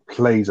kind of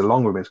plays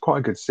along with him. It's quite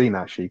a good scene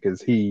actually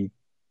because he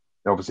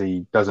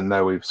obviously doesn't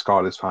know if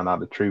Skylar's found out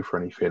the truth or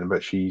anything,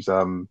 but she's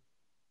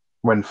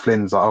when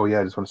Flynn's like, "Oh yeah,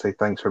 I just want to say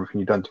thanks for everything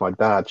you've done to my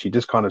dad," she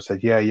just kind of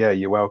said, "Yeah, yeah,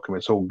 you're welcome.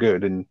 It's all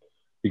good." And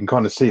you can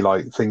kind of see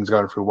like things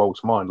going through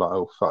Walt's mind, like,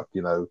 "Oh fuck,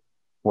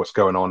 what's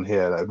going on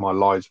here? That my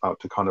life's about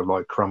to kind of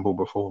like crumble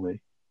before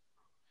me."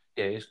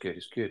 Yeah, it's good.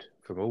 It's good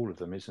from all of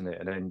them, isn't it?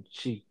 And then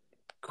she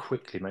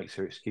quickly makes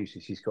her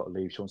excuses. She's got to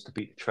leave. She wants to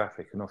beat the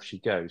traffic, and off she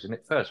goes. And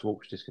at first,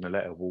 Walt's just going to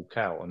let her walk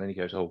out, and then he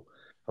goes, "Oh,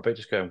 I better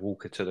just go and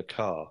walk her to the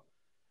car."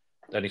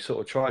 And he sort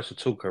of tries to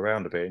talk her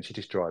around a bit, and she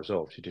just drives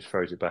off. She just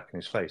throws it back in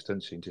his face,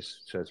 doesn't she? And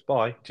just says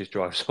bye. Just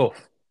drives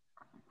off.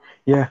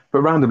 Yeah,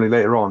 but randomly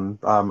later on,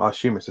 I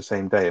assume it's the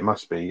same day. It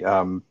must be.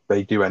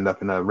 They do end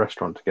up in a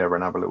restaurant together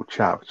and have a little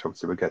chat, which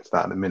obviously we'll get to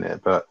that in a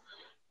minute. But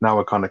now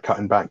we're kind of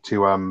cutting back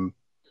to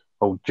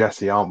old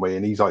Jesse, aren't we?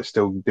 And he's like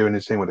still doing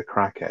his thing with the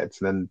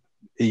crackheads, and then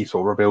he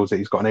sort of reveals that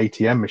he's got an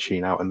ATM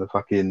machine out in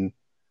the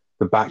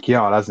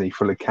backyard, hasn't he,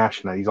 full of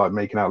cash, and he's like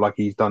making out like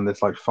he's done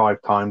this like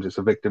 5 times. It's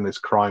a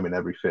victimless crime and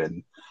everything,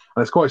 and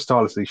it's quite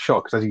stylishly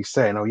shot because as he's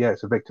saying, "Oh yeah,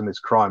 it's a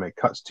victimless crime," it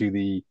cuts to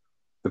the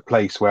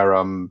place where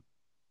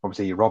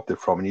obviously he robbed it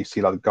from, and you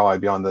see like the guy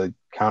behind the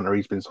counter.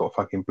 He's been sort of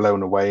fucking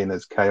blown away, and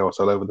there's chaos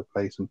all over the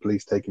place, and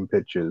police taking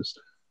pictures.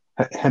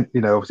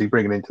 Obviously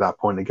bringing into that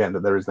point again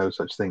that there is no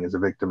such thing as a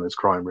victimless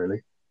crime,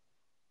 really.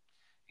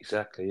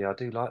 Exactly. Yeah, I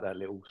do like that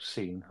little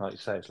scene. Like you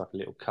say, it's like a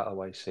little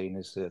cutaway scene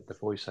as the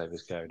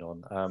voiceover's going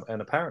on.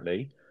 And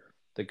apparently,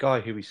 the guy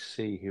who we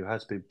see who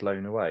has been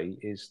blown away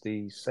is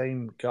the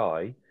same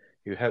guy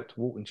who helped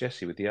Walt and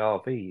Jesse with the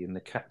RV in the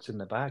Cats in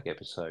the Bag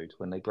episode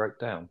when they broke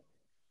down.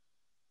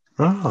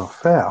 Oh,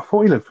 fair. I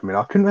thought he looked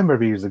familiar. I couldn't remember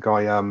if he was the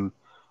guy.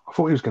 I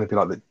thought he was going to be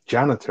like the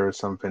janitor or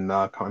something.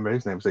 I can't remember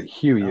his name. Was it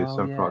Huey or Oh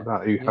something like yeah,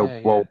 that? Who yeah, helped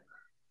yeah. Walt?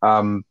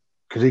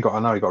 Because I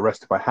know he got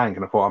arrested by Hank,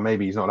 and I thought, oh,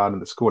 maybe he's not allowed in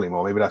the school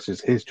anymore. Maybe that's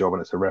just his job,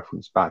 and it's a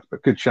reference back.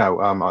 But good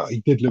shout.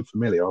 He did look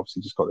familiar.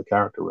 Obviously, just got the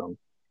character wrong.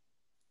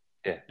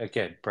 Yeah,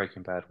 again,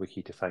 Breaking Bad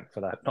wiki to thank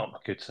for that. Not my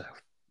good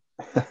self.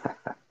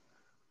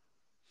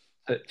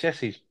 But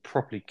Jesse's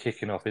properly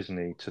kicking off, isn't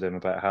he, to them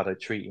about how they're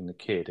treating the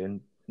kid,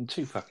 and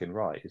too fucking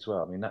right as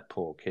well. I mean, that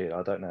poor kid.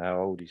 I don't know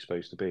how old he's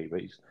supposed to be,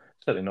 but he's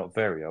certainly not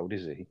very old,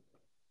 is he?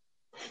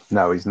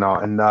 No, he's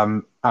not. And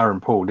Aaron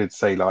Paul did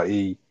say like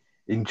he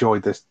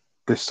enjoyed this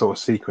sort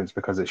of sequence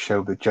because it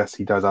showed that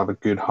Jesse does have a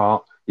good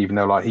heart, even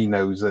though like he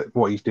knows that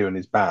what he's doing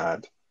is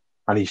bad,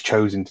 and he's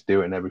chosen to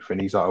do it and everything.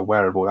 He's like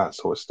aware of all that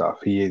sort of stuff.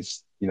 He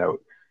is,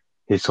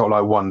 his sort of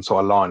like one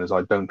sort of line is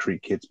like don't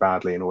treat kids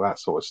badly and all that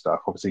sort of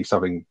stuff. Obviously,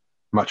 something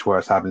much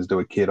worse happens to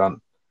a kid on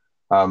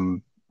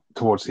um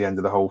towards the end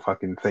of the whole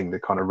fucking thing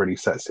that kind of really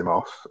sets him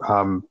off.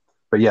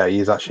 But yeah, he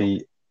is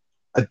actually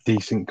a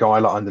decent guy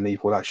like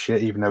underneath all that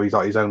shit, even though he's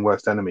like his own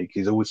worst enemy because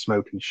he's always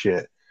smoking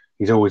shit.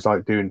 He's always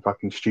like doing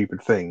fucking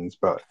stupid things,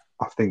 but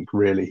I think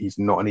really he's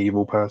not an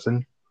evil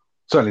person.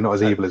 Certainly not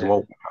as No, evil as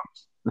Walt definitely.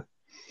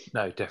 becomes.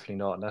 No, definitely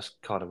not. And that's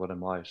kind of one of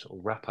my sort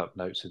of wrap up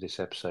notes of this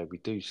episode. We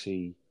do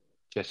see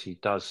Jesse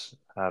does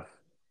have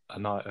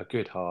a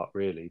good heart,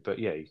 really, but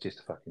yeah, he's just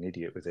a fucking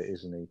idiot with it,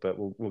 isn't he? But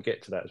we'll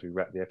get to that as we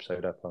wrap the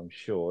episode up, I'm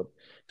sure.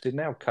 But it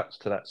now cuts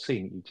to that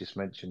scene that you just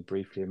mentioned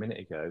briefly a minute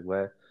ago,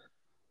 where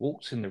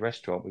Walt's in the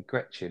restaurant with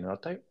Gretchen. And I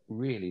don't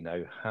really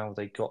know how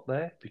they got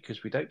there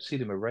because we don't see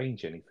them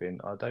arrange anything.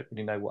 I don't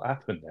really know what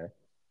happened there.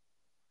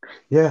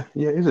 Yeah,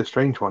 yeah, it is a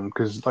strange one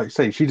because, like I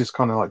say, she just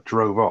kind of like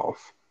drove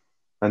off,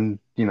 and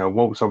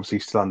Walt's obviously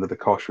still under the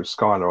cosh with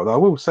Skylar. Although I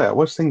will say, I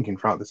was thinking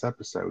throughout this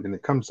episode, and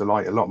it comes to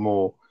light a lot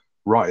more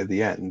right at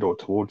the end or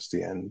towards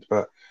the end.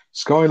 But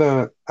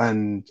Skylar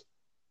and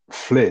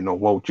Flynn or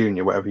Walt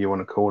Jr., whatever you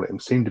want to call him,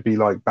 seem to be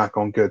like back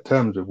on good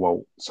terms with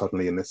Walt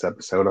suddenly in this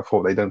episode. I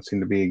thought they don't seem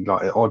to be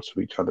like at odds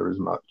with each other as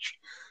much.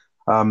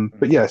 But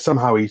Mm. yeah,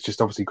 somehow he's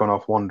just obviously gone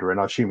off wandering.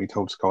 I assume he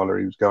told Skylar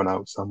he was going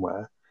out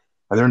somewhere.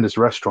 And they're in this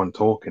restaurant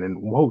talking,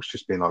 and Walt's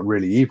just being like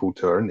really evil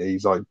to her, and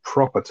he's like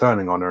proper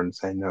turning on her and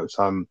saying, "No, it's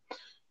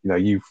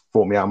you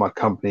fought me out of my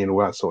company and all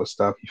that sort of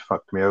stuff. You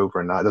fucked me over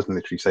and that." It doesn't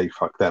literally say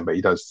fuck them, but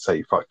he does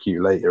say fuck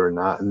you later and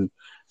that. And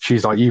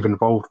she's like, "You've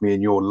involved me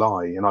in your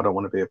lie, and I don't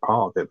want to be a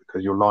part of it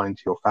because you're lying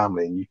to your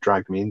family and you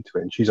dragged me into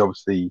it." And she's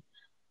obviously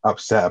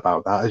upset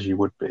about that, as you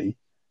would be.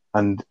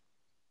 And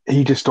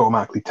he just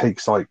automatically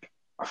takes like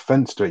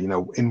offense to it.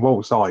 In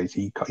Walt's eyes,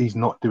 he's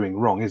not doing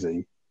wrong, is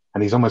he?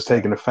 And he's almost No.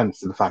 taken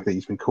offense to the fact that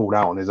he's been called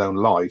out on his own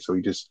lie, so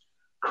he just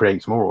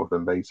creates more of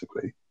them,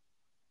 basically.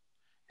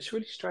 It's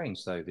really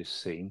strange though, this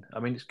scene. I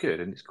mean, it's good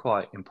and it's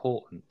quite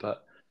important,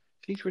 but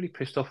she's really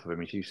pissed off with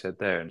him, as you said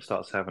there, and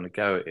starts having a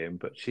go at him.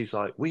 But she's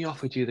like, "We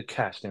offered you the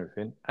cash and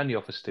everything, and the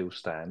offer still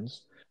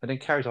stands." And then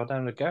carries on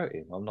having a go at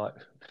him. I'm like,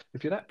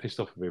 if you're that pissed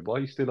off with him, why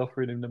are you still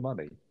offering him the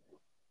money?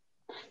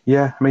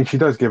 Yeah, I mean, she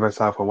does give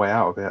herself a way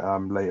out of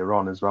it later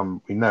on, as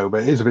we know.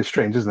 But it is a bit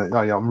strange, isn't it?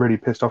 Like, I'm really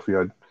pissed off with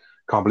you.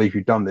 I can't believe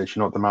you've done this.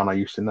 You're not the man I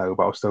used to know,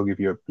 but I'll still give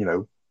you,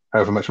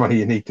 however much money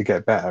you need to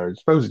get better. I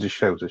suppose it just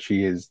shows that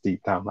she is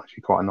deep down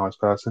actually quite a nice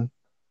person.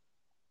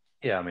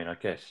 Yeah, I mean, I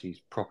guess she's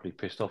properly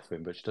pissed off with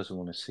him, but she doesn't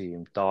want to see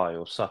him die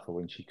or suffer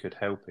when she could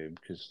help him,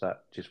 because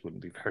that just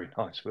wouldn't be very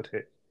nice, would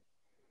it?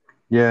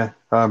 Yeah,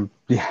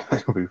 yeah,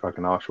 that would be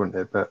fucking harsh, wouldn't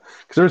it? But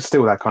because there is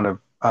still that kind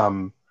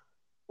of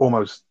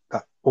almost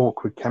that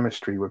awkward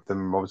chemistry with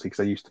them, obviously,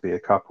 because they used to be a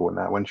couple. And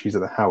that when she's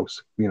at the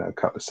house, a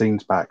couple of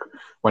scenes back,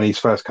 when he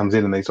first comes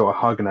in and they sort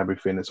of hug and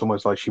everything, it's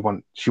almost like she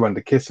wanted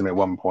to kiss him at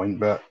one point.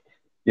 But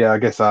yeah, I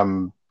guess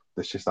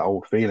it's just that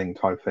old feeling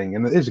type thing,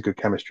 and there is a good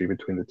chemistry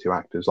between the two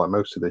actors, like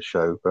most of this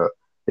show. But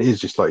it is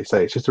just like you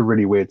say, it's just a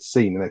really weird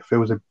scene, and it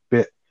feels a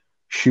bit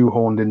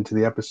shoehorned into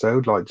the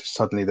episode. Like just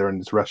suddenly they're in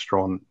this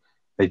restaurant.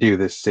 They do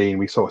this scene.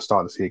 We sort of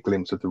start to see a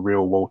glimpse of the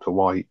real Walter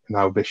White and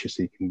how vicious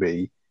he can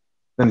be,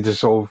 then it just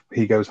sort of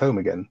he goes home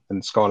again,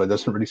 and Skylar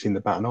doesn't really seem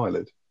to bat an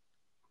eyelid.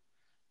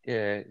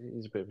 Yeah, it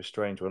is a bit of a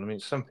strange one. I mean,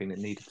 it's something that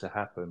needed to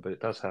happen, but it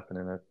does happen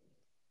in a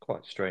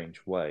quite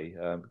strange way.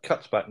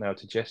 Cuts back now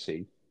to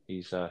Jesse.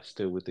 He's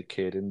still with the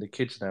kid, and the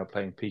kid's now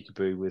playing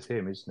peekaboo with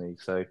him, isn't he?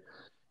 So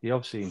he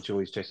obviously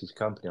enjoys Jesse's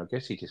company. I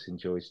guess he just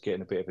enjoys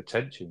getting a bit of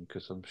attention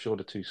because I'm sure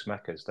the two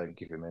smackers don't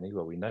give him any.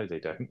 Well, we know they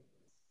don't.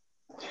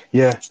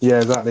 Yeah, yeah,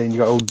 exactly. And you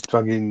got old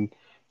fucking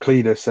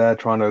Cletus there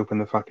trying to open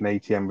the fucking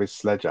ATM with his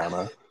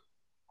sledgehammer.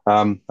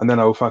 And then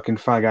old fucking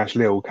fag Ash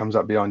Lil comes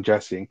up behind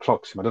Jesse and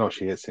clocks him. I don't know if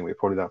she hits him with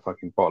probably that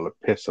fucking bottle of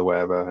piss or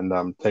whatever,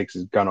 and takes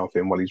his gun off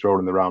him while he's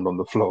rolling around on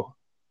the floor.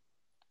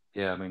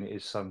 Yeah, I mean, it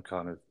is some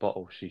kind of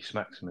bottle she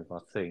smacks him with, I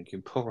think.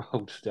 And poor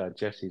old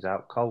Jesse's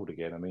out cold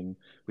again. I mean,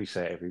 we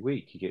say it every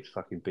week. He gets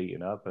fucking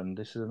beaten up, and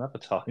this is another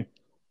time.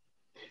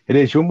 It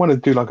is. You wouldn't want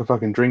to do like a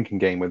fucking drinking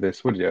game with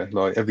this, would you?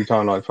 Like every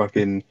time, like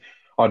fucking,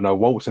 I don't know,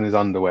 Walt's in his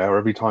underwear, or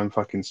every time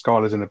fucking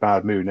Skyler's in a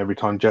bad mood, and every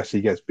time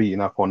Jesse gets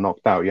beaten up or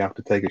knocked out, you have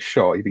to take a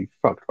shot. You'd be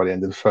fucked by the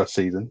end of the first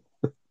season.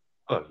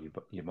 Well,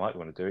 you might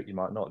want to do it. You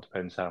might not.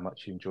 Depends how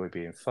much you enjoy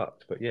being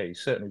fucked. But yeah, you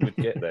certainly would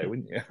get there,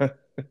 wouldn't you? Yeah,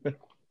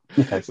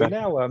 we exactly.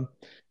 now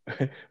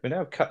we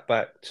now cut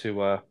back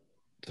to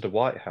the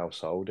White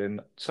household, and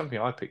something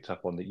I picked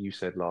up on that you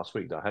said last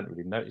week that I hadn't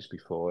really noticed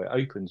before. It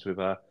opens with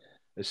a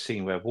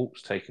scene where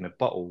Walt's taking a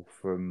bottle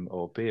from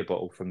or beer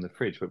bottle from the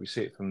fridge, but we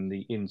see it from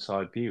the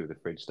inside view of the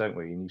fridge, don't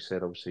we? And you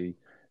said obviously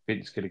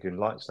Vince Gilligan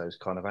likes those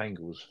kind of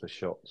angles for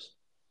shots.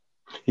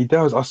 He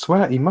does. I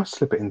swear he must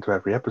slip it into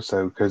every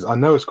episode because I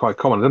know it's quite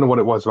common. I don't know what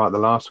it was about the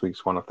last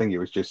week's one. I think it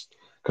was just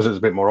because it was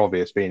a bit more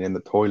obvious being in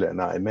the toilet and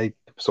that. It made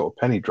sort of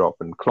penny drop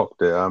and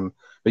clocked it.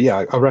 But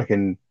yeah, I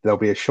reckon there'll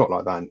be a shot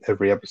like that in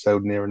every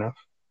episode near enough.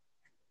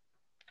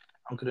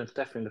 I'm going to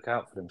definitely look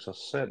out for them. So I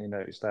certainly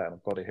noticed that, and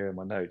I've got it here in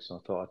my notes. And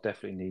I thought I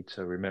definitely need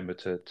to remember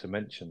to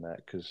mention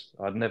that because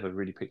I'd never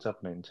really picked up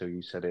on it until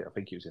you said it. I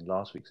think it was in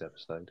last week's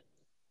episode.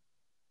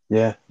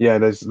 Yeah, yeah.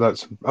 There's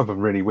that's other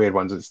really weird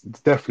ones. It's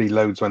definitely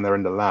loads when they're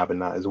in the lab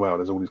and that as well.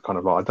 There's all these kind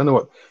of like I don't know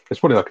what. There's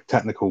probably like a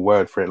technical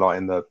word for it, like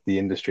in the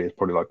industry. It's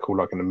probably like called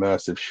like an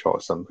immersive shot or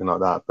something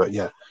like that. But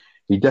yeah,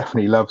 he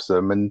definitely loves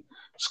them. And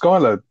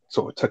Skylar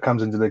sort of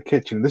comes into the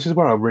kitchen. This is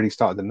where I really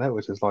started to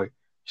notice. Is like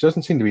she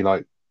doesn't seem to be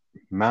like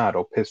mad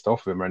or pissed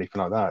off with him or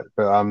anything like that.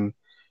 But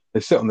they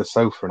sit on the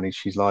sofa and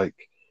she's like,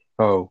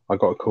 "Oh, I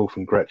got a call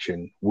from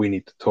Gretchen. We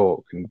need to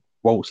talk." And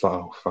Walt's like,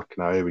 "Oh,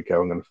 fucking hell, here we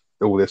go." And then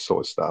all this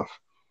sort of stuff.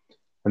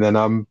 And then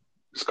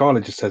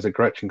Skylar just says that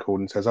Gretchen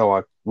called and says,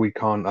 "Oh, we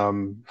can't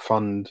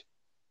fund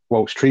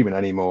Walt's treatment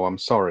anymore. I'm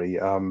sorry."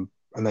 And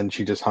then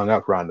she just hung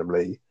up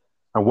randomly.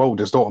 And Walt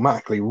just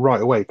automatically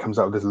right away comes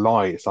out with this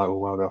lie. It's like, "Oh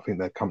well, I think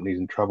their company's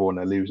in trouble and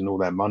they're losing all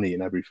their money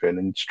and everything."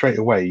 And straight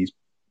away he's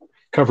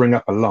covering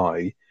up a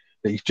lie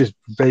that he's just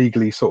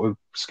vaguely sort of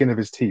skin of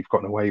his teeth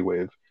gotten away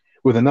with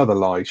another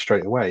lie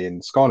straight away.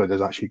 And Skylar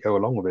does actually go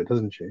along with it,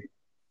 doesn't she?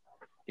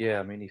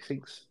 Yeah, I mean, he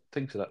thinks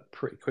of that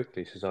pretty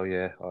quickly. He says, "Oh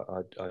yeah,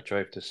 I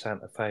drove to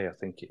Santa Fe, I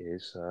think it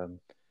is."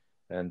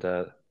 And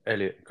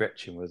Elliot and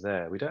Gretchen were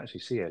there. We don't actually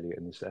see Elliot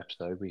in this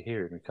episode. We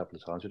hear him a couple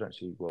of times. We don't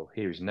actually, well,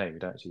 hear his name. We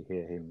don't actually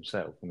hear him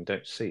himself, and we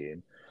don't see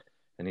him.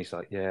 And he's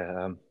like,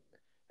 "Yeah,"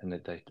 and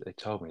they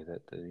told me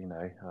that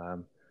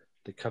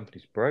the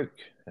company's broke,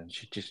 and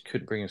she just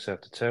couldn't bring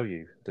herself to tell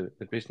you the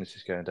business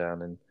is going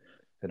down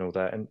and all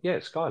that. And yeah,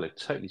 Skylar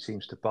totally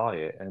seems to buy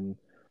it, and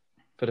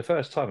for the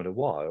first time in a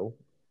while,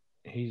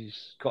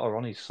 he's got her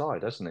on his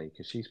side, hasn't he?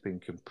 Because she's been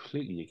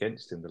completely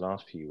against him the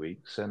last few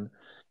weeks. And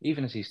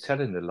even as he's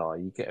telling the lie,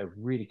 you get a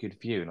really good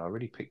view. And I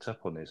really picked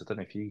up on this. I don't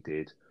know if you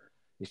did.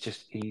 It's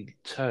just he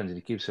turns and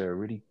he gives her a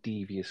really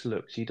devious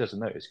look. She doesn't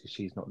notice because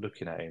she's not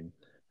looking at him.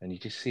 And you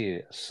just see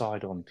a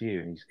side on view,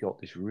 and he's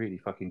got this really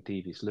fucking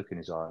devious look in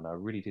his eye. And I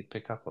really did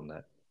pick up on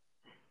that.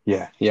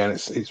 Yeah, yeah, and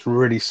it's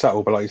really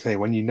subtle, but like you say,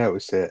 when you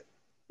notice it,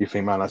 you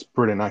think, man, that's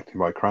brilliant acting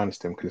by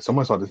Cranston because it's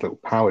almost like this little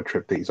power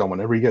trip that he's on.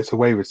 Whenever he gets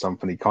away with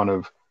something,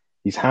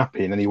 he's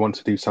happy and then he wants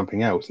to do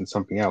something else and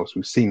something else.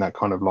 We've seen that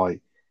kind of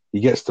like he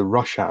gets the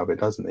rush out of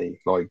it, doesn't he?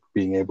 Like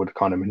being able to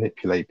kind of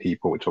manipulate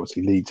people, which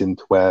obviously leads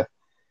into where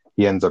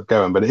he ends up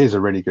going. But it is a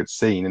really good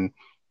scene, and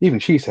even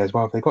she says,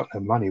 "Well, if they've got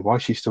no money, why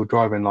is she still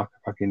driving like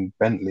a fucking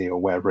Bentley or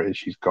whatever it is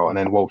she's got?" And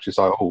then Walt's just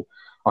like, "Oh,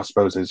 I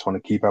suppose they just want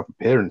to keep up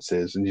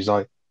appearances," and she's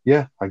like,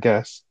 "Yeah, I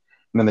guess."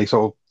 And then they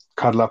sort of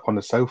cuddle up on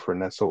the sofa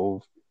and they're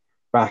sort of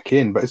back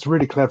in. But it's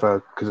really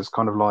clever because it's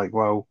kind of like,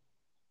 well,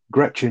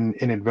 Gretchen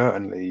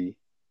inadvertently,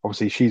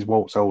 obviously she's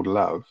Walt's old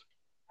love,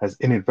 has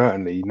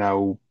inadvertently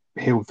now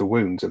healed the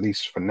wounds, at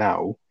least for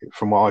now,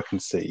 from what I can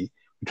see,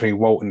 between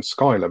Walt and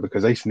Skylar,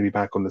 because they seem to be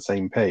back on the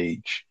same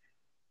page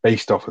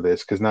based off of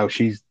this. Because now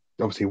she's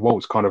obviously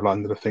Walt's kind of like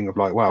under the thing of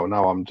like, wow,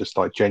 now I'm just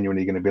like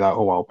genuinely going to be like,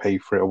 oh, I'll pay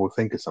for it or we'll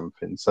think of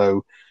something.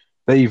 So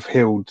they've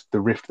healed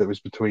the rift that was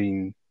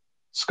between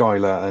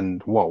Skylar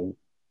and Walt,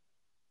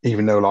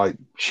 even though like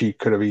she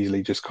could have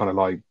easily just kind of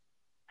like,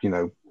 you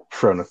know,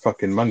 thrown a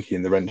fucking monkey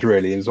in the rent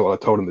really and sort of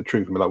told him the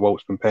truth and be like,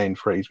 Walt's been paying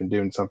for it, he's been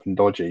doing something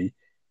dodgy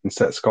and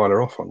set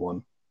Skylar off on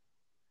one.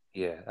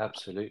 Yeah,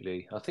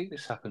 absolutely. I think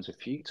this happens a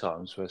few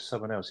times where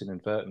someone else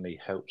inadvertently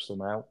helps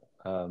them out,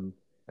 and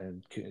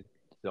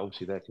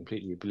obviously they're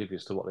completely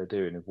oblivious to what they're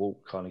doing, and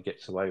Walt kind of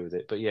gets away with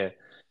it. But yeah,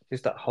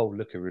 just that whole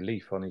look of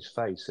relief on his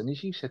face. And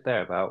as you said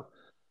there about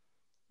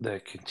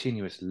the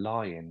continuous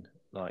lying,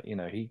 like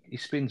he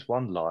spins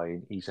one lie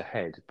and he's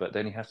ahead, but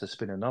then he has to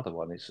spin another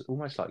one. It's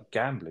almost like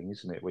gambling,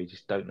 isn't it? Where you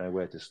just don't know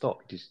where to stop.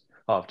 You just,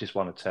 oh, I've just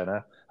won a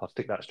tenner. I'll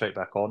stick that straight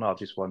back on. I've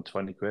just won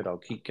 20 quid. I'll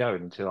keep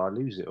going until I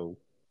lose it all.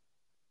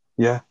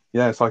 Yeah,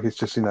 yeah, it's like it's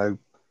just,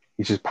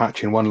 he's just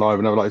patching one lie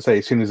with another. Like I say,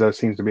 as soon as there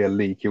seems to be a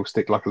leak, he'll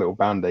stick like a little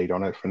band-aid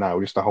on it for now,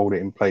 just to hold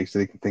it in place so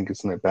he can think of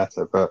something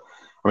better. But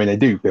I mean they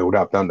do build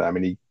up, don't they? I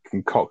mean he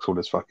concocts all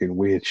this fucking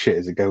weird shit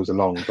as it goes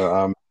along,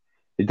 but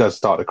it does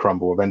start to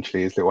crumble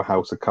eventually, his little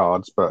house of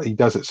cards, but he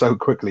does it so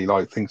quickly,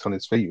 like thinks on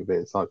his feet with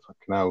it. It's like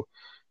fucking hell,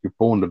 you're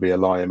born to be a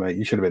liar, mate.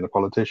 You should have been a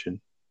politician.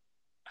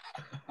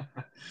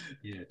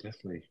 Yeah,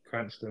 definitely.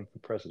 Cranston for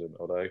president,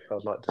 although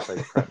I'd like to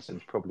say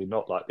Cranston's probably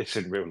not like this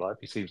in real life.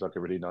 He seems like a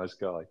really nice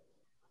guy.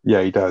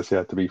 Yeah, he does.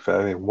 Yeah, to be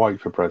fair, white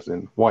for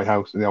president, White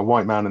House,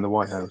 white man in the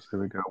White House. There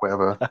we go.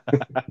 Whatever.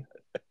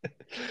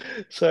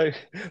 So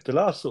the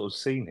last sort of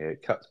scene here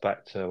cuts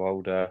back to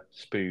old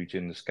Spooge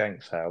in the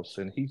Skank's house,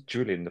 and he's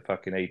drilling the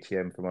fucking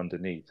ATM from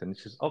underneath, and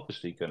this is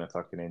obviously going to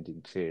fucking end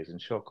in tears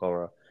and shock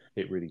horror.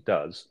 It really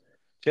does.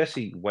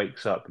 Jesse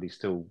wakes up, but he's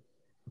still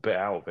a bit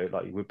out of it,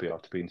 like he would be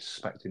after being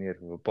smacked in the head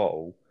with a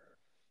bottle.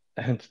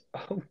 And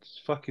old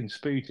fucking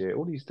Spooge here,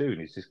 all he's doing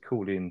is just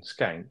calling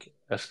Skank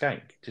a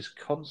skank, just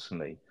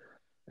constantly,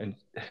 and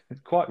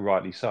quite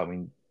rightly so. I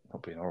mean,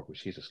 not being horrible,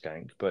 she's a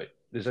skank, but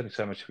there's only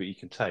so much of it you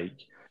can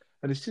take.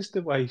 And it's just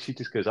the way she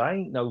just goes, I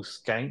ain't no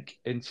skank.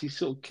 And she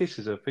sort of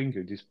kisses her finger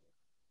and just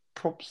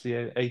props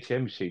the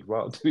ATM machine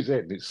right onto his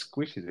head and it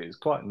squishes it. It's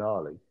quite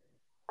gnarly.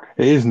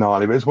 It is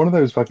gnarly, but it's one of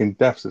those fucking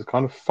deaths that's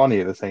kind of funny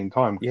at the same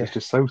time because Yeah. it's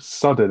just so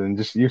sudden and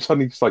just you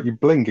suddenly just like you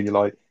blink and you're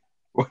like,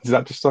 what did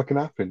that just fucking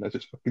happen? That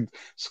just fucking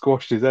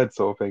squashed his head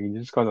sort of thing, and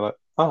you're just kind of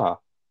like,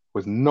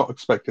 was not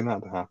expecting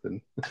that to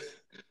happen.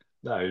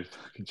 No,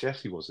 fucking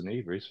Jesse wasn't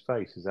either. His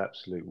face is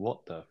absolute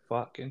what the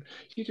fuck. And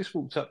she just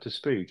walked up to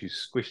Spooge,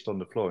 who's squished on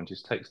the floor, and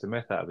just takes the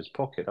meth out of his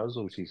pocket. That was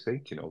all she's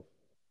thinking of.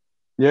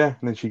 Yeah,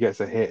 and then she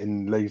gets a hit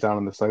and lays down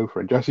on the sofa,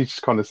 and Jesse's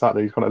just kind of sat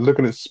there. He's kind of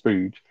looking at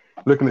Spooge,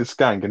 looking at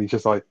Skank, and he's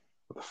just like,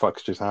 "What the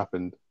fuck's just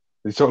happened?"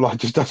 He sort of like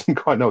just doesn't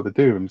quite know what to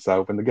do with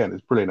himself. And again,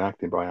 it's brilliant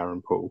acting by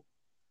Aaron Paul.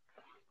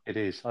 It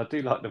is. I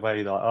do like the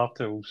way, like,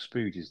 after all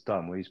Spooge is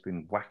done, where he's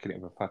been whacking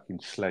it with a fucking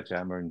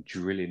sledgehammer and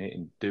drilling it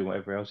and doing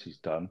whatever else he's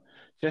done,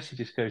 Jesse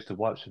just goes to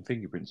wipe some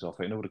fingerprints off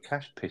it and all the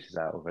cash pisses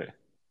out of it.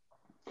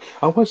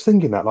 I was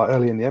thinking that like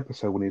early in the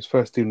episode when he was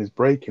first doing his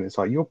breaking, it's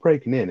like you're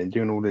breaking in and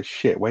doing all this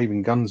shit,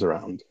 waving guns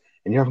around,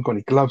 and you haven't got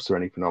any gloves or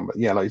anything on. But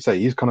yeah, like you say,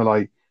 he's kind of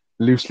like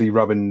loosely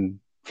rubbing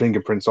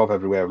fingerprints off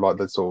everywhere, like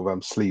the sort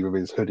of sleeve of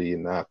his hoodie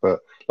and that. But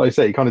like you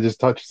say, he kind of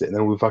just touches it, and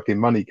then all the fucking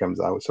money comes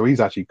out. So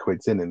he's actually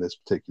quits in this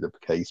particular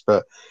case.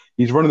 But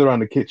he's running around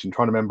the kitchen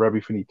trying to remember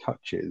everything he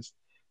touches.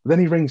 But then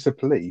he rings the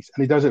police,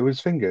 and he does it with his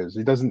fingers.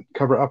 He doesn't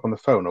cover it up on the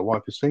phone or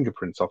wipe his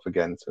fingerprints off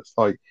again. So it's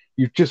like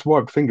you've just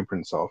wiped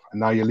fingerprints off,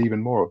 and now you're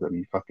leaving more of them.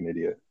 You fucking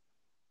idiot.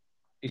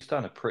 He's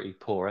done a pretty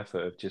poor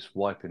effort of just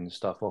wiping the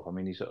stuff off. I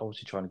mean, he's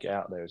obviously trying to get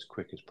out there as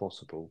quick as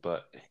possible,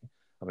 but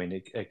I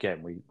mean,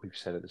 again, we've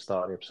said at the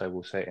start of the episode,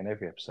 we'll say it in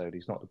every episode.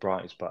 He's not the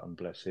brightest button,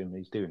 bless him.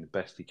 He's doing the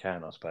best he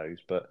can, I suppose,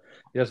 but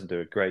he doesn't do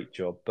a great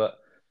job. But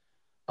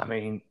I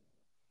mean,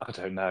 I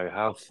don't know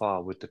how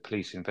far would the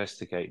police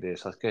investigate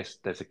this. I guess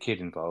there's a kid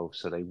involved,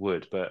 so they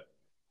would. But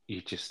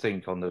you just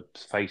think on the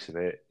face of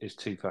it, it's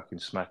two fucking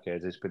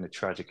smackheads. It's been a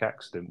tragic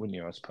accident, wouldn't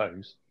you? I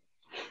suppose.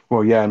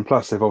 Well, yeah, and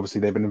plus they've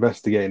been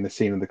investigating the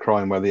scene of the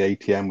crime where the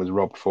ATM was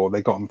robbed for.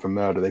 They got him for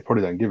murder. They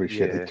probably don't give a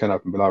shit. They Yeah, turn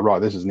up and be like, right,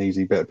 this is an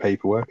easy bit of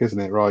paperwork, isn't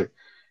it? Right,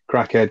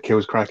 crackhead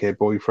kills crackhead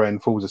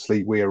boyfriend, falls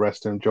asleep, we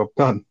arrest him, job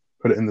done.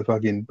 Put it in the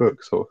fucking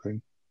book, sort of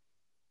thing.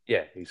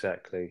 yeah,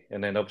 exactly.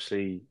 And then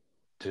obviously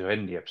to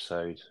end the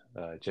episode,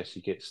 Jesse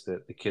gets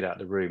the kid out of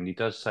the room, and he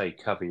does say,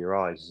 "Cover your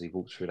eyes" as he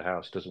walks through the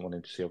house. He doesn't want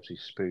him to see obviously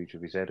Spooge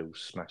with his head all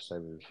smashed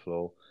over the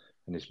floor,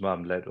 and his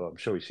mum led. Well, I'm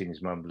sure he's seen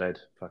his mum led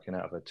fucking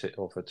out of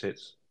off her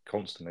tits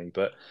constantly,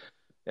 but.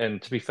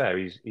 And to be fair,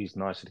 he's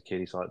nice to the kid.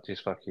 He's like,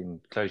 just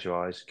fucking close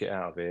your eyes, get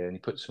out of here. And he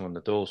puts him on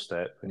the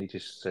doorstep and he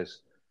just says,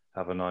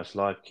 have a nice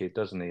life, kid,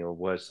 doesn't he? Or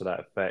words to that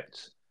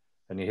effect.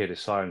 And you hear the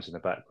sirens in the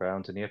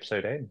background and the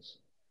episode ends.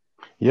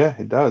 Yeah,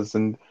 it does.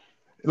 And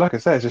like I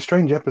said, it's a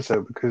strange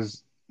episode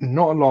because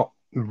not a lot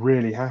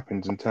really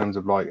happens in terms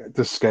of like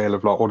the scale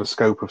of like or the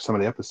scope of some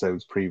of the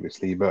episodes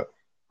previously, but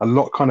a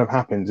lot kind of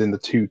happens in the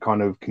two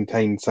kind of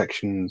contained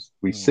sections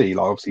we Mm. see.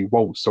 Like obviously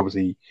Walt's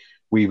obviously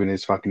weaving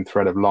his fucking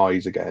thread of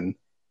lies again.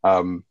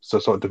 So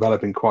sort of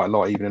developing quite a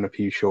lot, even in a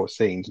few short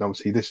scenes. And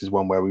obviously this is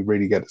one where we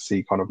really get to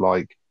see kind of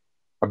like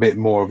a bit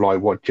more of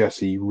like what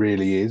Jesse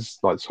really is,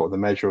 like sort of the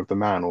measure of the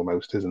man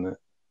almost, isn't it?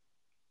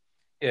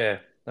 Yeah,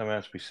 I mean,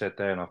 as we said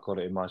there, and I've got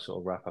it in my sort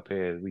of wrap up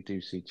here, we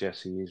do see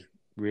Jesse is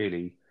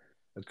really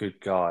a good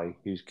guy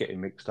who's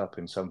getting mixed up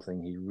in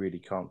something he really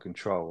can't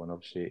control. And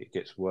obviously it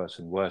gets worse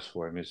and worse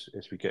for him as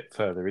we get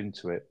further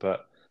into it.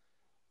 But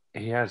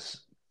he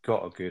has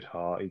got a good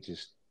heart. He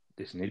just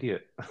is an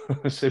idiot.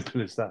 As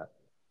simple as that.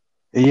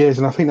 He is,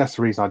 and I think that's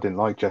the reason I didn't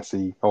like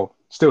Jesse, or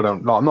still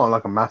don't. Like, I'm not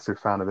like a massive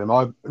fan of him.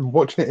 I'm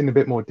watching it in a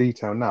bit more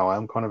detail now.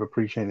 I'm kind of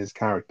appreciating his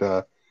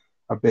character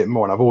a bit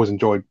more, and I've always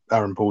enjoyed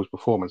Aaron Paul's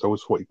performance. I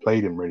always thought he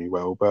played him really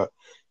well. But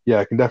yeah,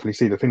 I can definitely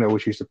see the thing that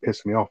always used to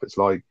piss me off. It's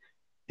like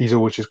he's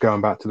always just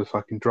going back to the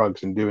fucking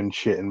drugs and doing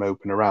shit and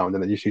moping around,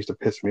 and it just used to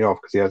piss me off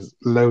because he has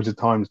loads of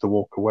times to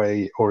walk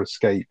away or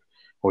escape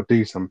or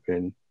do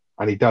something,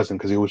 and he doesn't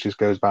because he always just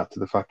goes back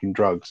to the fucking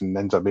drugs and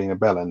ends up being a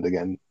bell end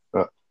again.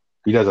 But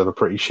he does have a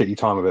pretty shitty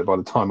time of it by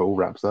the time it all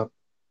wraps up.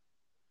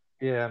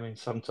 Yeah, I mean,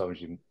 sometimes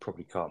you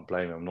probably can't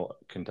blame him. I'm not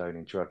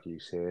condoning drug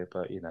use here,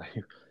 but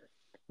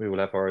we all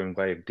have our own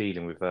way of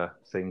dealing with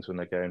things when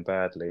they're going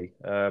badly.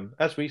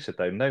 As we said,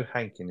 though, no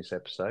Hank in this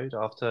episode.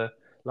 After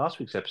last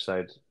week's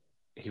episode,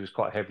 he was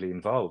quite heavily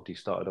involved. He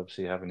started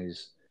obviously having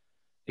his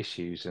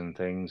issues and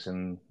things,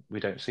 and we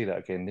don't see that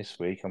again this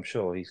week. I'm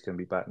sure he's going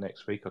to be back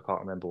next week. I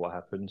can't remember what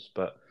happens,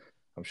 but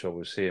I'm sure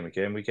we'll see him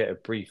again. We get a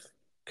brief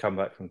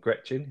comeback from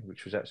Gretchen,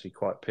 which was actually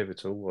quite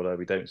pivotal, although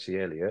we don't see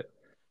Elliot.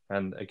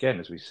 And again,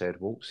 as we said,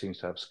 Walt seems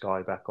to have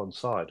Sky back on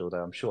side,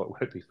 although I'm sure it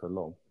won't be for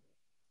long.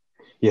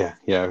 Yeah,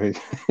 yeah. I mean,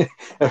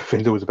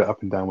 everything's always a bit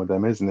up and down with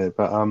them, isn't it?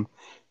 But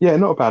yeah,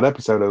 not a bad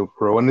episode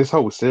overall. And this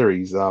whole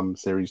series,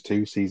 series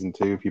two, season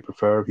two, if you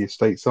prefer, of your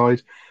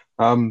stateside,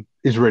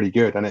 is really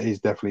good, and it is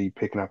definitely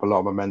picking up a lot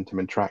of momentum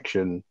and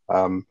traction.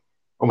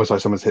 Almost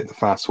like someone's hit the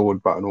fast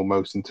forward button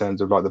almost in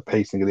terms of like the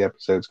pacing of the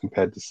episodes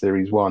compared to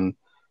series one.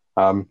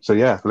 So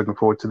yeah, looking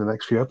forward to the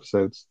next few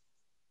episodes.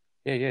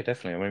 Yeah, yeah,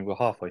 definitely. I mean, we're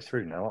halfway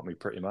through now, aren't we?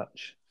 Pretty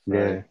much. So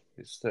Yeah.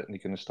 it's certainly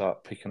going to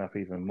start picking up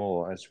even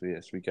more as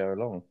we go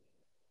along.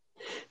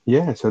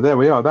 Yeah, so there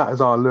we are. That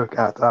is our look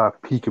at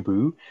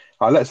Peekaboo.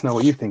 Let us know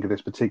what you think of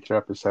this particular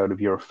episode, if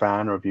you're a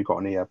fan, or if you've got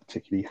any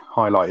particularly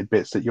highlighted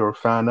bits that you're a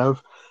fan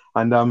of,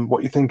 and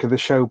what you think of the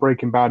show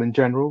Breaking Bad in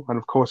general. And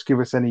of course, give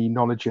us any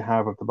knowledge you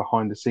have of the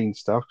behind the scenes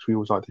stuff, because we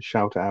always like to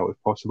shout it out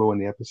if possible in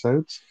the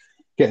episodes.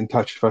 Get in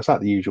touch with us at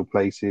the usual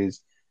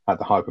places, at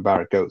the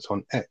Hyperbaric Goats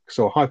on X,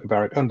 or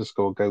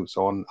Hyperbaric_Goats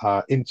on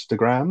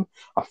Instagram.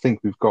 I think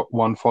we've got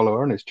one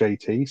follower, and it's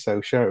JT,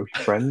 so share it with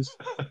your friends.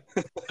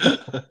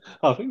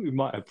 I think we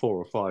might have 4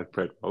 or 5,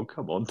 Pred. Oh,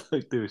 come on,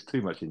 don't do us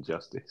too much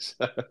injustice.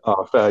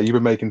 Oh, fair. You've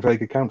been making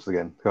fake accounts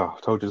again. Oh, I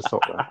told you to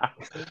stop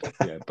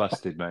that. Yeah,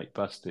 busted, mate,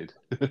 busted.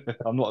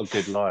 I'm not a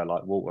good liar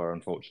like Walter,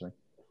 unfortunately.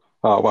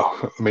 Oh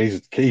well, I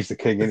mean he's the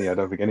king, isn't he? I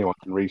don't think anyone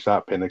can reach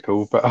that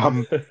pinnacle. But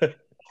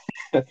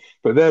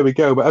there we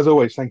go. But as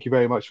always, thank you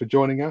very much for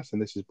joining us.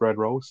 And this is Bread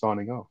Roll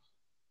signing off.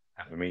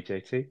 For me,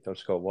 JT, I've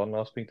just got one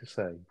last thing to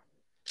say.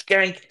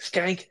 Skank,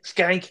 skank,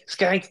 skank,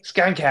 skank,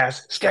 skank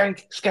ass,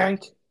 skank,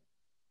 skank.